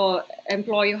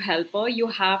employ your helper, you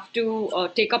have to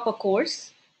take up a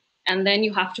course, and then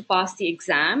you have to pass the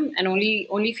exam. And only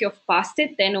if you've passed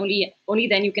it, then only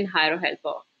then you can hire a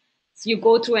helper. So you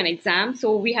go through an exam.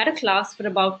 So we had a class for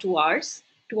about 2 hours,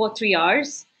 2 or 3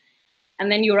 hours,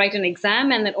 and then you write an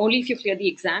exam, and then only if you clear the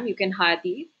exam, you can hire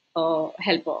the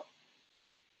helper.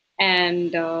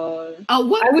 And what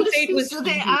I would say it questions was do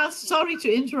they ask? Sorry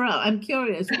to interrupt. I'm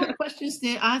curious. What questions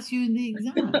they ask you in the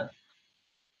exam?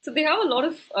 So they have a lot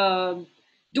of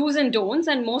do's and don'ts,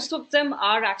 and most of them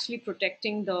are actually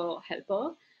protecting the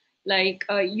helper. Like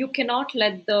you cannot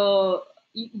let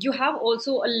you have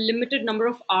also a limited number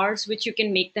of hours which you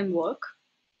can make them work,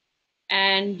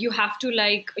 and you have to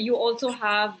you also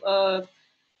have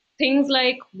things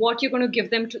like what you're going to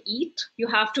give them to eat. You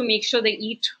have to make sure they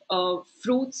eat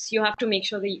fruits. You have to make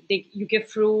sure you give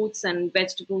fruits and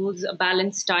vegetables, a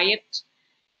balanced diet.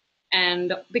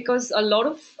 And because a lot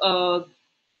of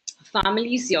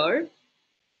families here,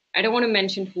 I don't want to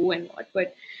mention who and what,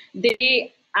 but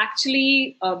they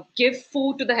actually give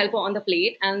food to the helper on the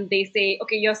plate, and they say,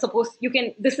 okay,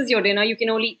 this is your dinner, you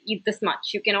can only eat this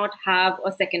much, you cannot have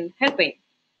a second helping.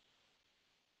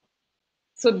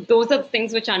 So those are the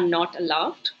things which are not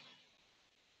allowed.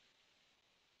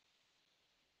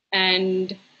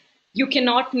 And you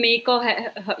cannot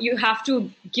you have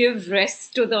to give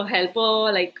rest to the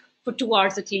helper like for 2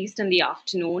 hours at least in the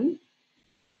afternoon.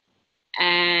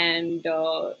 And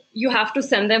you have to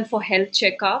send them for health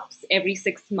checkups every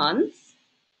 6 months.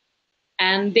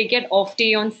 And they get off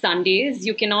day on Sundays.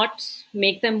 You cannot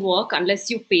make them work unless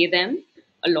you pay them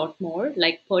a lot more,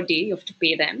 like per day, you have to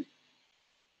pay them.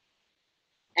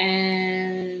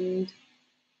 And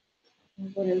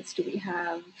what else do we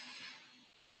have?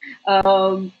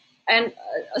 And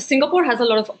Singapore has a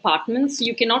lot of apartments.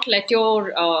 You cannot let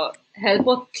your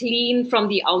helper clean from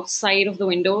the outside of the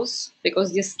windows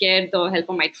because you're scared the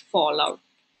helper might fall out.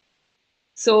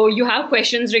 So you have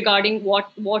questions regarding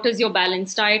what is your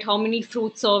balanced diet, how many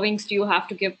fruit servings do you have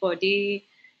to give per day,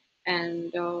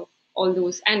 and all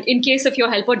those. And in case if your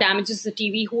helper damages the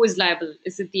TV, who is liable?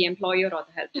 Is it the employer or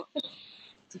the helper?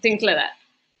 So things like that.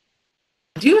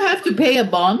 Do you have to pay a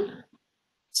bond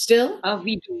still?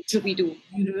 We do. We do.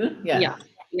 You do? Yeah. Yeah.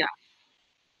 Yeah.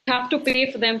 You have to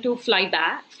pay for them to fly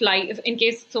back. In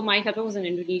case, so my helper was in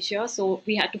Indonesia, so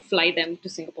we had to fly them to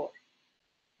Singapore.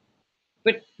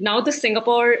 But now the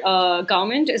Singapore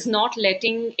government is not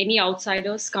letting any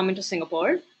outsiders come into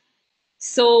Singapore.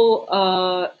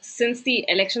 So since the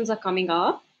elections are coming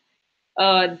up,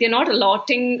 they're not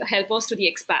allotting helpers to the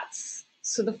expats.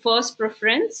 So the first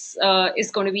preference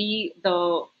is going to be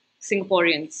the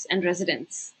Singaporeans and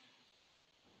residents.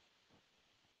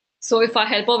 So if our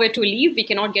helper were to leave, we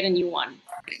cannot get a new one.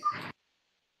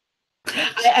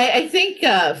 I think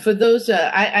for those,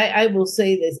 I will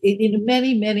say this in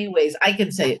many, many ways. I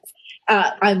can say it.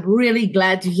 I'm really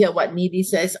glad to hear what Nidhi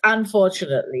says.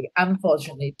 Unfortunately,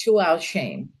 to our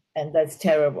shame, and that's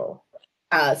terrible.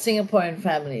 Singaporean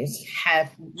families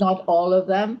have, not all of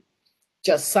them,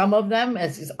 just some of them,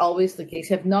 as is always the case,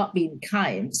 have not been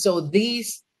kind. So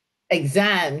these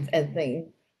exams and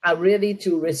things are really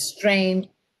to restrain.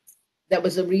 There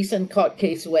was a recent court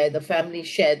case where the family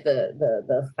shared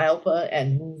the helper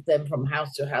and moved them from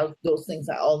house to house. Those things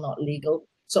are all not legal.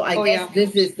 So I guess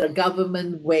this is the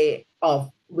government way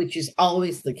of, which is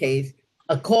always the case,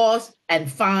 a course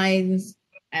and fines.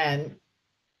 And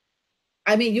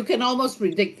I mean, you can almost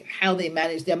predict how they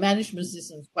manage. Their management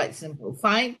system is quite simple: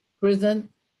 fine, prison,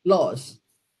 laws.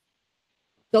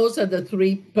 Those are the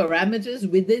three parameters.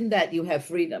 Within that, you have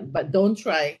freedom, but don't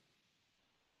try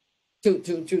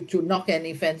to knock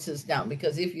any fences down,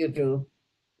 because if you do,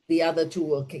 the other two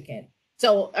will kick in.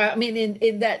 So, I mean,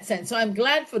 in that sense, so I'm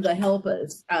glad for the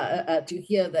helpers to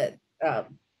hear that the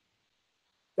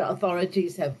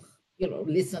authorities have,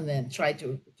 listened and tried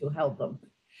to help them.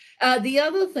 The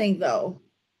other thing, though,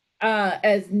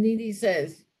 as Nidhi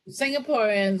says,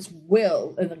 Singaporeans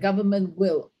will, and the government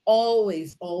will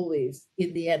always,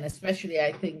 in the end, especially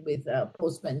I think with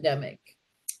post-pandemic,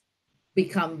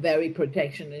 become very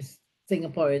protectionist.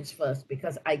 Singaporeans first,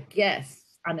 because I guess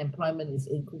unemployment is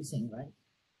increasing, right?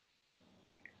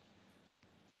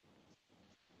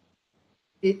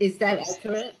 Is that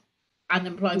accurate?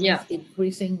 Unemployment is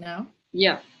increasing now?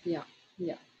 Yeah.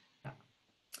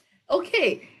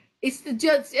 Okay.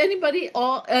 Does anybody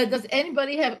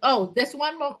have, there's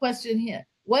one more question here.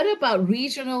 What about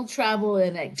regional travel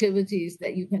and activities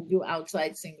that you can do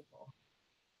outside Singapore?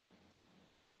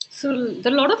 So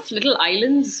there are a lot of little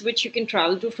islands which you can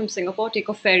travel to from Singapore. Take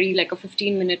a ferry, like a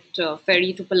 15-minute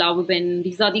ferry to Palawan.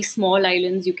 These are these small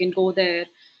islands. You can go there,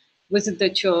 visit the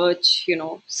church,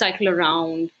 cycle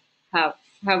around, have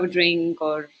a drink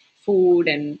or food,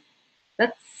 and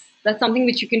that's something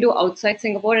which you can do outside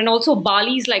Singapore. And also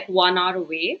Bali is like 1 hour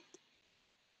away.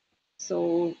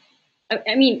 So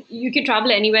I mean, you can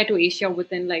travel anywhere to Asia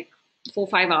within like 4 or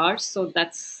 5 hours. So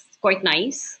that's quite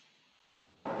nice.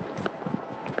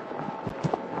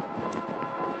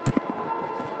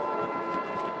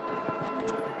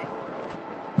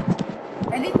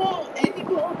 Any more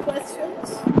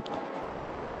questions?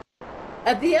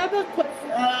 The other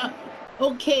question,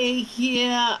 okay,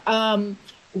 here,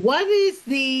 what is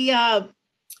the,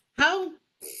 how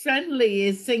friendly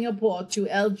is Singapore to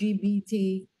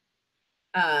LGBTQ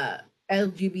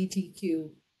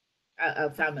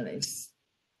families?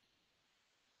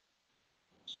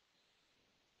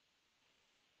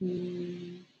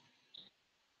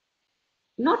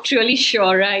 Not really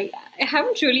sure. I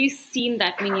haven't really seen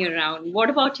that many around. What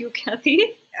about you,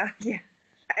 Kathy? Yeah,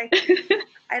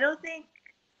 I don't think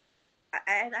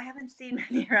I haven't seen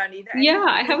many around either. Yeah,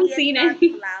 I haven't seen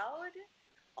any. Loud.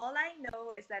 All I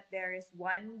know is that there is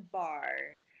one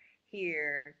bar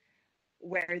here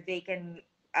where they can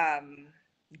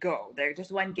go. There's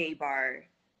just one gay bar,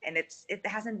 and it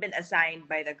hasn't been assigned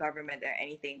by the government or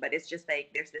anything, but it's just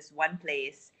like there's this one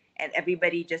place, and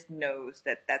everybody just knows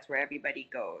that that's where everybody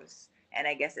goes, and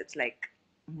I guess it's like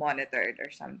monitored or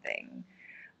something.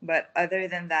 But other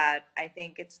than that, I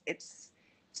think it's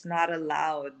not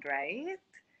allowed, right?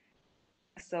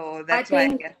 So that's why I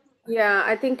guess. Yeah,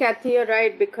 I think Kathy, you're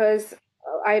right, because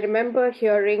I remember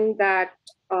hearing that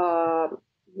the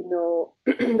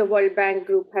World Bank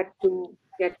group had to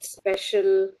get a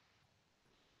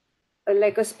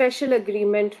special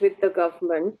agreement with the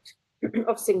government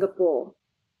of Singapore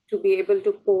to be able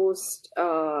to post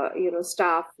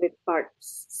staff with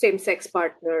same-sex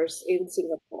partners in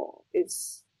Singapore.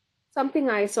 It's something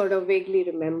I sort of vaguely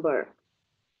remember,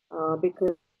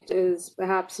 because it is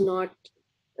perhaps not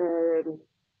the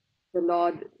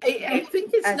law. I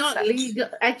think it's not such. legal.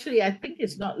 Actually, I think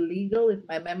it's not legal, if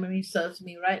my memory serves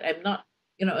me right. I'm not,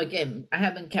 again, I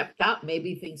haven't kept up.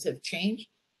 Maybe things have changed,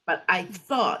 but I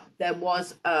thought there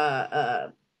was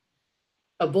a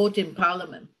vote in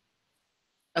Parliament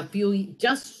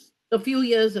just a few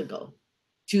years ago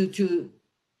to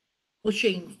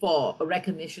pushing for a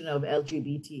recognition of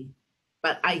LGBT,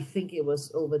 but I think it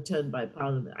was overturned by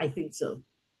Parliament. I think so.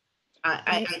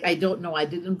 I don't know. I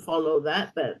didn't follow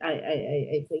that, but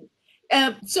I think.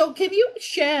 So can you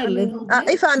share a little bit?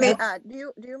 If I may add,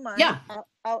 do you mind? Yeah.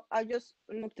 I just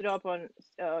looked it up on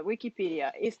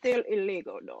Wikipedia. It's still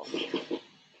illegal though.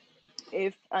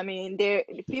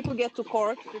 People get to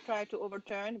court to try to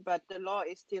overturn, but the law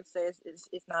still says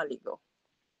it's not legal.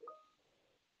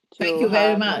 Thank you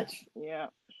very much. Yeah.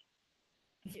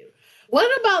 Thank you. What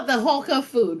about the hawker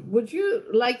food? Would you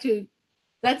like to?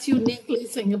 That's uniquely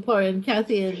Singaporean,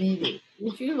 Kathy and Nidhi.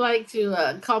 Would you like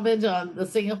to comment on the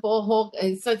Singapore hawk?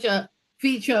 It's such a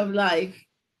feature of life.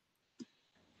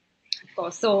 Of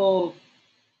course. So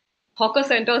hawker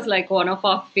center is like one of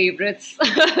our favorites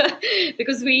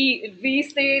because we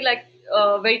stay like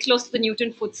very close to the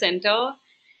Newton Food Center,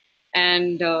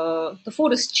 and the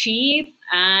food is cheap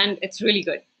and it's really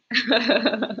good.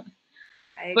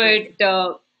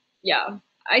 But yeah,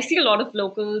 I see a lot of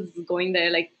locals going there.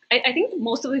 Like I think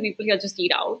most of the people here just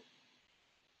eat out.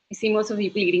 I see most of the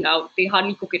people eating out. They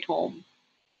hardly cook at home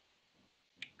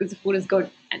because the food is good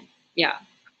and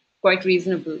quite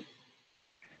reasonable.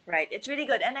 Right, it's really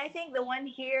good, and I think the one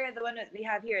here, the one that we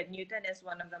have here at Newton, is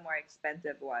one of the more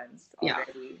expensive ones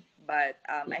already. But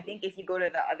I think if you go to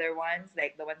the other ones,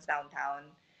 like the ones downtown,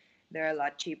 they're a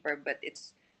lot cheaper. But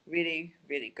it's really,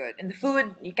 really good, and the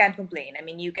food you can't complain. I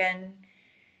mean, you can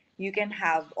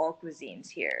have all cuisines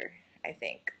here, I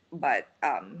think. But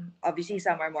obviously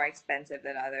some are more expensive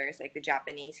than others. Like the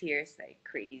Japanese here is like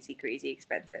crazy, crazy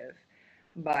expensive.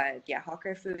 But yeah,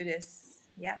 hawker food is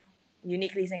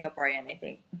uniquely Singaporean, I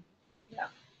think. Yeah.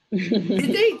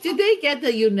 Did they get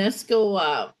the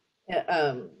UNESCO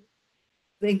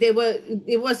like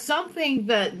it was something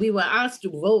that we were asked to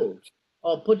vote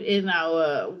or put in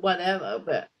our whatever,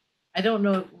 but I don't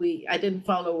know if I didn't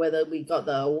follow whether we got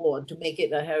the award to make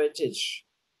it a heritage.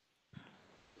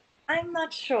 I'm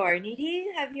not sure.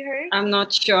 Nidhi, have you heard? I'm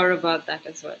not sure about that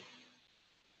as well.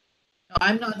 No,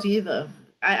 I'm not either.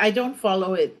 I don't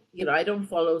follow it. I don't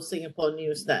follow Singapore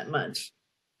news that much.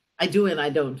 I do and I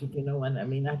don't, if you know what I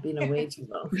mean. I've been away too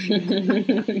long.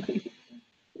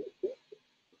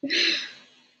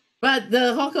 But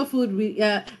the hawker food,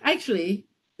 actually,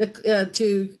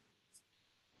 to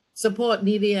support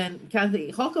Nidhi and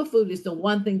Kathy, hawker food is the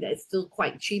one thing that is still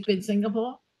quite cheap in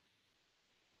Singapore,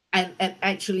 and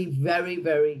actually very,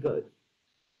 very good.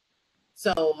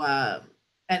 So,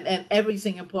 and every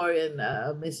Singaporean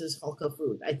misses hawker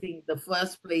food. I think the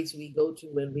first place we go to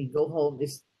when we go home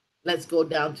is let's go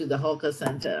down to the hawker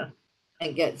center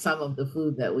and get some of the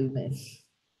food that we miss.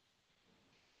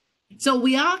 So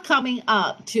we are coming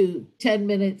up to 10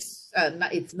 minutes.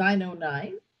 It's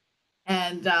 9:09,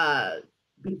 and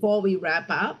before we wrap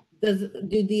up,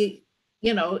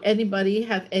 anybody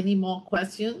have any more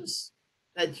questions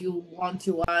that you want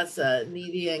to ask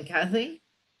Nidhi and Kathy?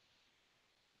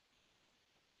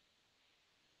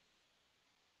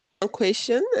 One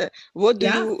question: what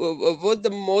the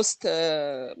most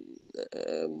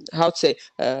how to say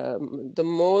the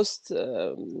most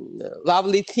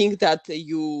lovely thing that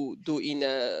you do in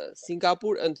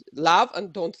Singapore and love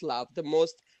and don't love, the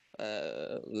most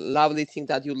lovely thing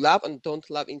that you love and don't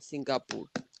love in Singapore?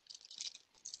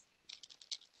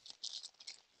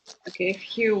 Okay,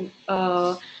 if you,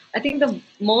 I think the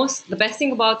best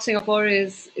thing about Singapore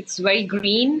is it's very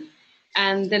green,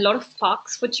 and there are a lot of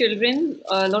parks for children,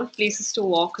 a lot of places to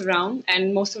walk around,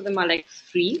 and most of them are like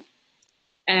free.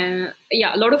 And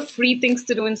yeah, a lot of free things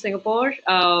to do in Singapore,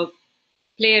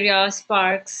 play areas,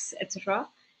 parks, etc.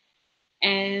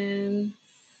 And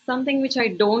something which I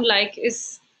don't like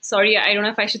is, sorry, I don't know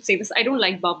if I should say this, I don't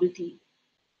like bubble tea.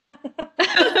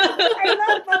 I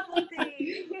love bubble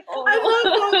tea. I love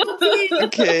bubble tea.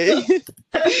 Okay.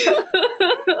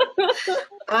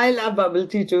 I love bubble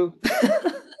tea too.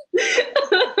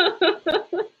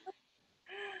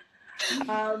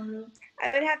 I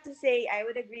would have to say I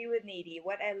would agree with Nidhi.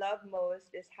 What I love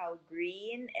most is how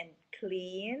green and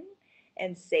clean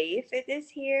and safe it is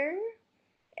here,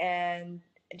 and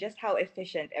just how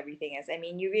efficient everything is. I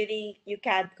mean, you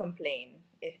can't complain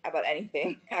about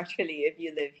anything actually if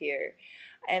you live here.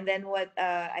 And then what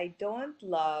I don't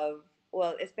love,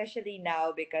 well, especially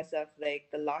now because of like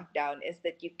the lockdown, is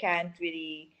that you can't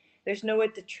really. There's nowhere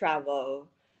to travel,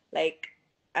 like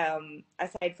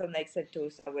aside from like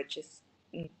Sentosa, which is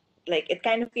like it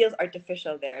kind of feels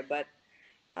artificial there, but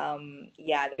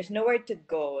yeah, there's nowhere to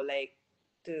go, like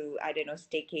to, I don't know,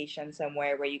 staycation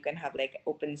somewhere where you can have like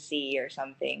open sea or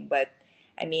something. But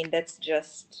I mean, that's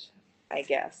just, I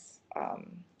guess,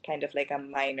 kind of like a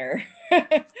minor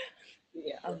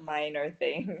a minor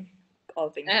thing, all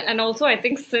things And also, I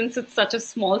think since it's such a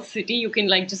small city, you can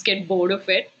like just get bored of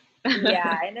it.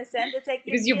 yeah, in a sense it's like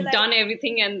because you've done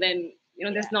everything, and then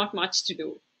there's not much to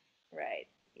do. Right,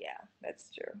 yeah,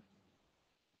 that's true.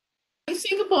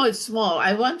 Singapore is small.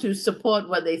 I want to support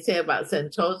what they say about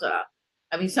Sentosa.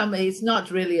 I mean, it's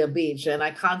not really a beach, and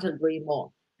I can't agree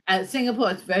more. And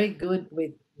Singapore is very good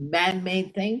with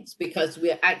man-made things because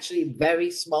we're actually very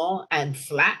small and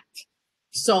flat.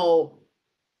 So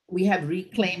we have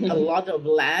reclaimed a lot of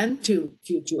land to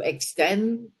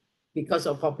extend because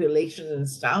of population and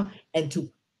stuff, and to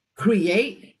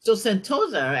create. So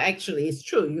Sentosa actually is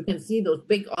true. You can see those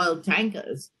big oil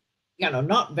tankers,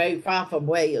 not very far from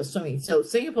where you're swimming. So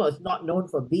Singapore is not known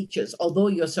for beaches, although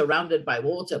you're surrounded by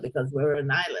water because we're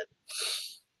an island.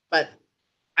 But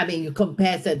I mean, you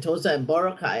compare Sentosa and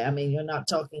Boracay, I mean, you're not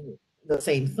talking the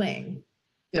same thing.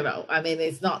 I mean,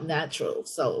 it's not natural.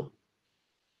 So.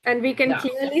 And we can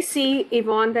clearly see,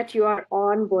 Yvonne, that you are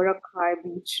on Boracay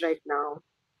Beach right now.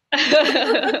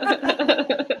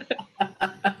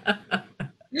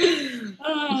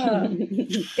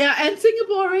 Yeah, and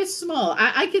Singapore is small.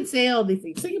 I can say all these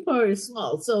things. Singapore is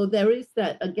small. So there is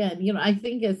that, again, I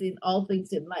think as in all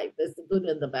things in life, there's the good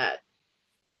and the bad.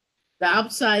 The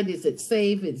upside is it's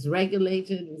safe, it's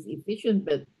regulated, it's efficient,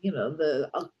 but the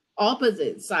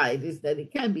opposite side is that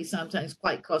it can be sometimes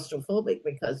quite claustrophobic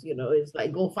because it's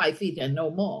like go 5 feet and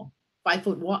no more. 5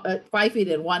 feet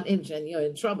and 1 inch and you're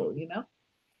in trouble.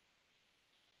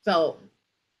 So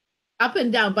up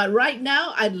and down. But right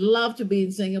now, I'd love to be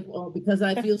in Singapore because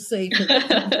I feel safe.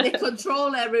 They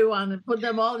control everyone and put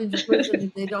them all into prison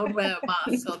if they don't wear a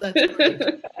mask. So that's great.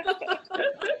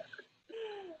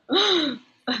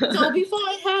 So before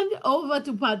I hand over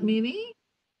to Padmini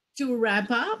to wrap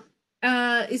up,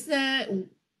 is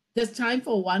there's time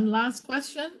for one last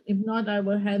question? If not, I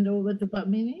will hand over to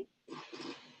Padmini.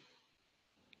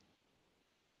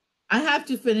 I have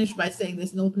to finish by saying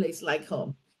there's no place like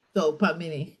home. So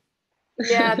Padmini.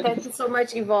 Yeah, thank you so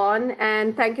much, Yvonne.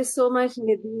 And thank you so much,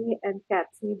 Nidhi and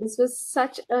Kathy. This was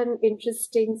such an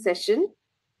interesting session.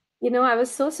 I was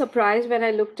so surprised when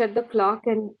I looked at the clock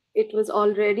and it was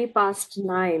already past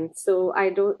 9. So I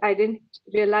didn't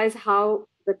realize how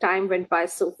the time went by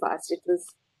so fast. It was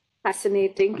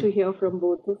fascinating to hear from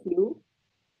both of you.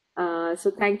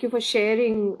 So thank you for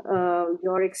sharing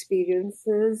your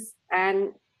experiences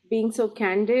and being so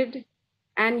candid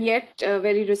and yet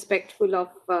very respectful of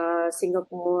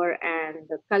Singapore and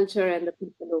the culture and the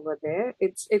people over there.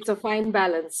 It's a fine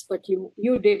balance, but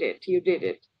you did it. You did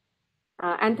it.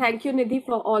 And thank you, Nidhi,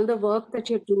 for all the work that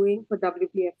you're doing for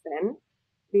WBFN.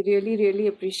 We really, really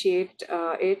appreciate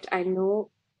it. I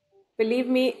know, believe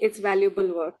me, it's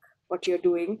valuable work, what you're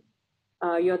doing.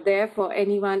 You're there for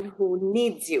anyone who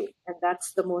needs you, and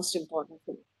that's the most important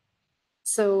thing.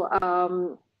 So,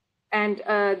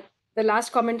 the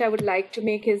last comment I would like to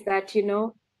make is that,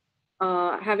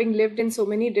 having lived in so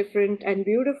many different and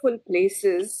beautiful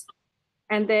places,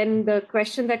 and then the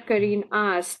question that Karine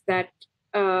asked, that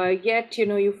yet,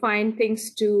 you find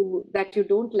things that you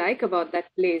don't like about that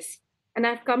place. And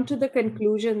I've come to the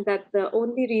conclusion that the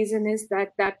only reason is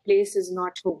that that place is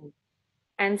not home.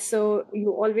 And so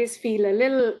you always feel a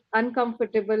little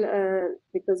uncomfortable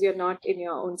because you're not in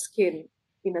your own skin,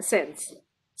 in a sense.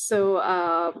 So,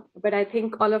 but I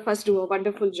think all of us do a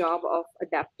wonderful job of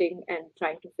adapting and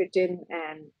trying to fit in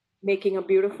and making a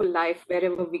beautiful life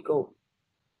wherever we go.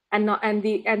 And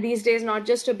these days, not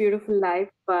just a beautiful life,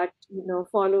 but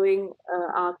following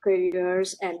our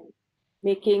careers and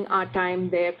making our time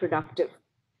there productive.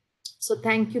 So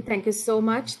thank you so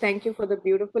much. Thank you for the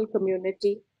beautiful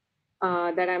community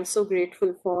that I'm so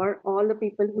grateful for, all the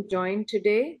people who joined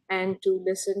today and to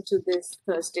listen to this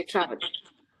Thursday Travel.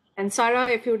 And Sarah,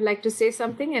 if you would like to say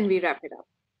something, and we wrap it up.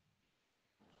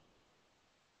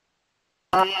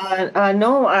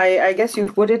 No, I guess you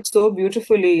put it so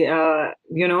beautifully,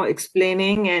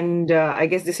 explaining, and I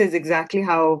guess this is exactly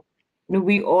how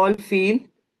we all feel.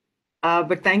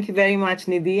 But thank you very much,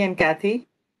 Nidhi and Kathy,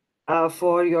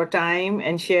 for your time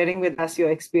and sharing with us your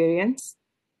experience.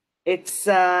 It's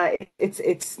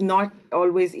not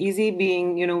always easy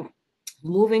being,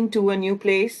 moving to a new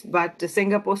place, but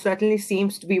Singapore certainly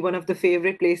seems to be one of the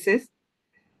favorite places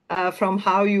from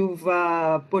how you've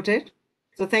put it.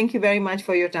 So thank you very much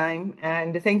for your time,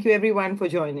 and thank you everyone for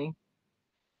joining.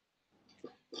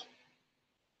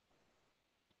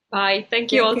 Bye.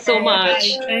 Thank you all so much.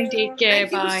 Take care.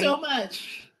 Thank Bye. you so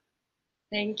much.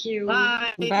 Thank you.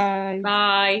 Bye. Bye.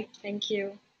 Bye. Thank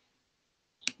you.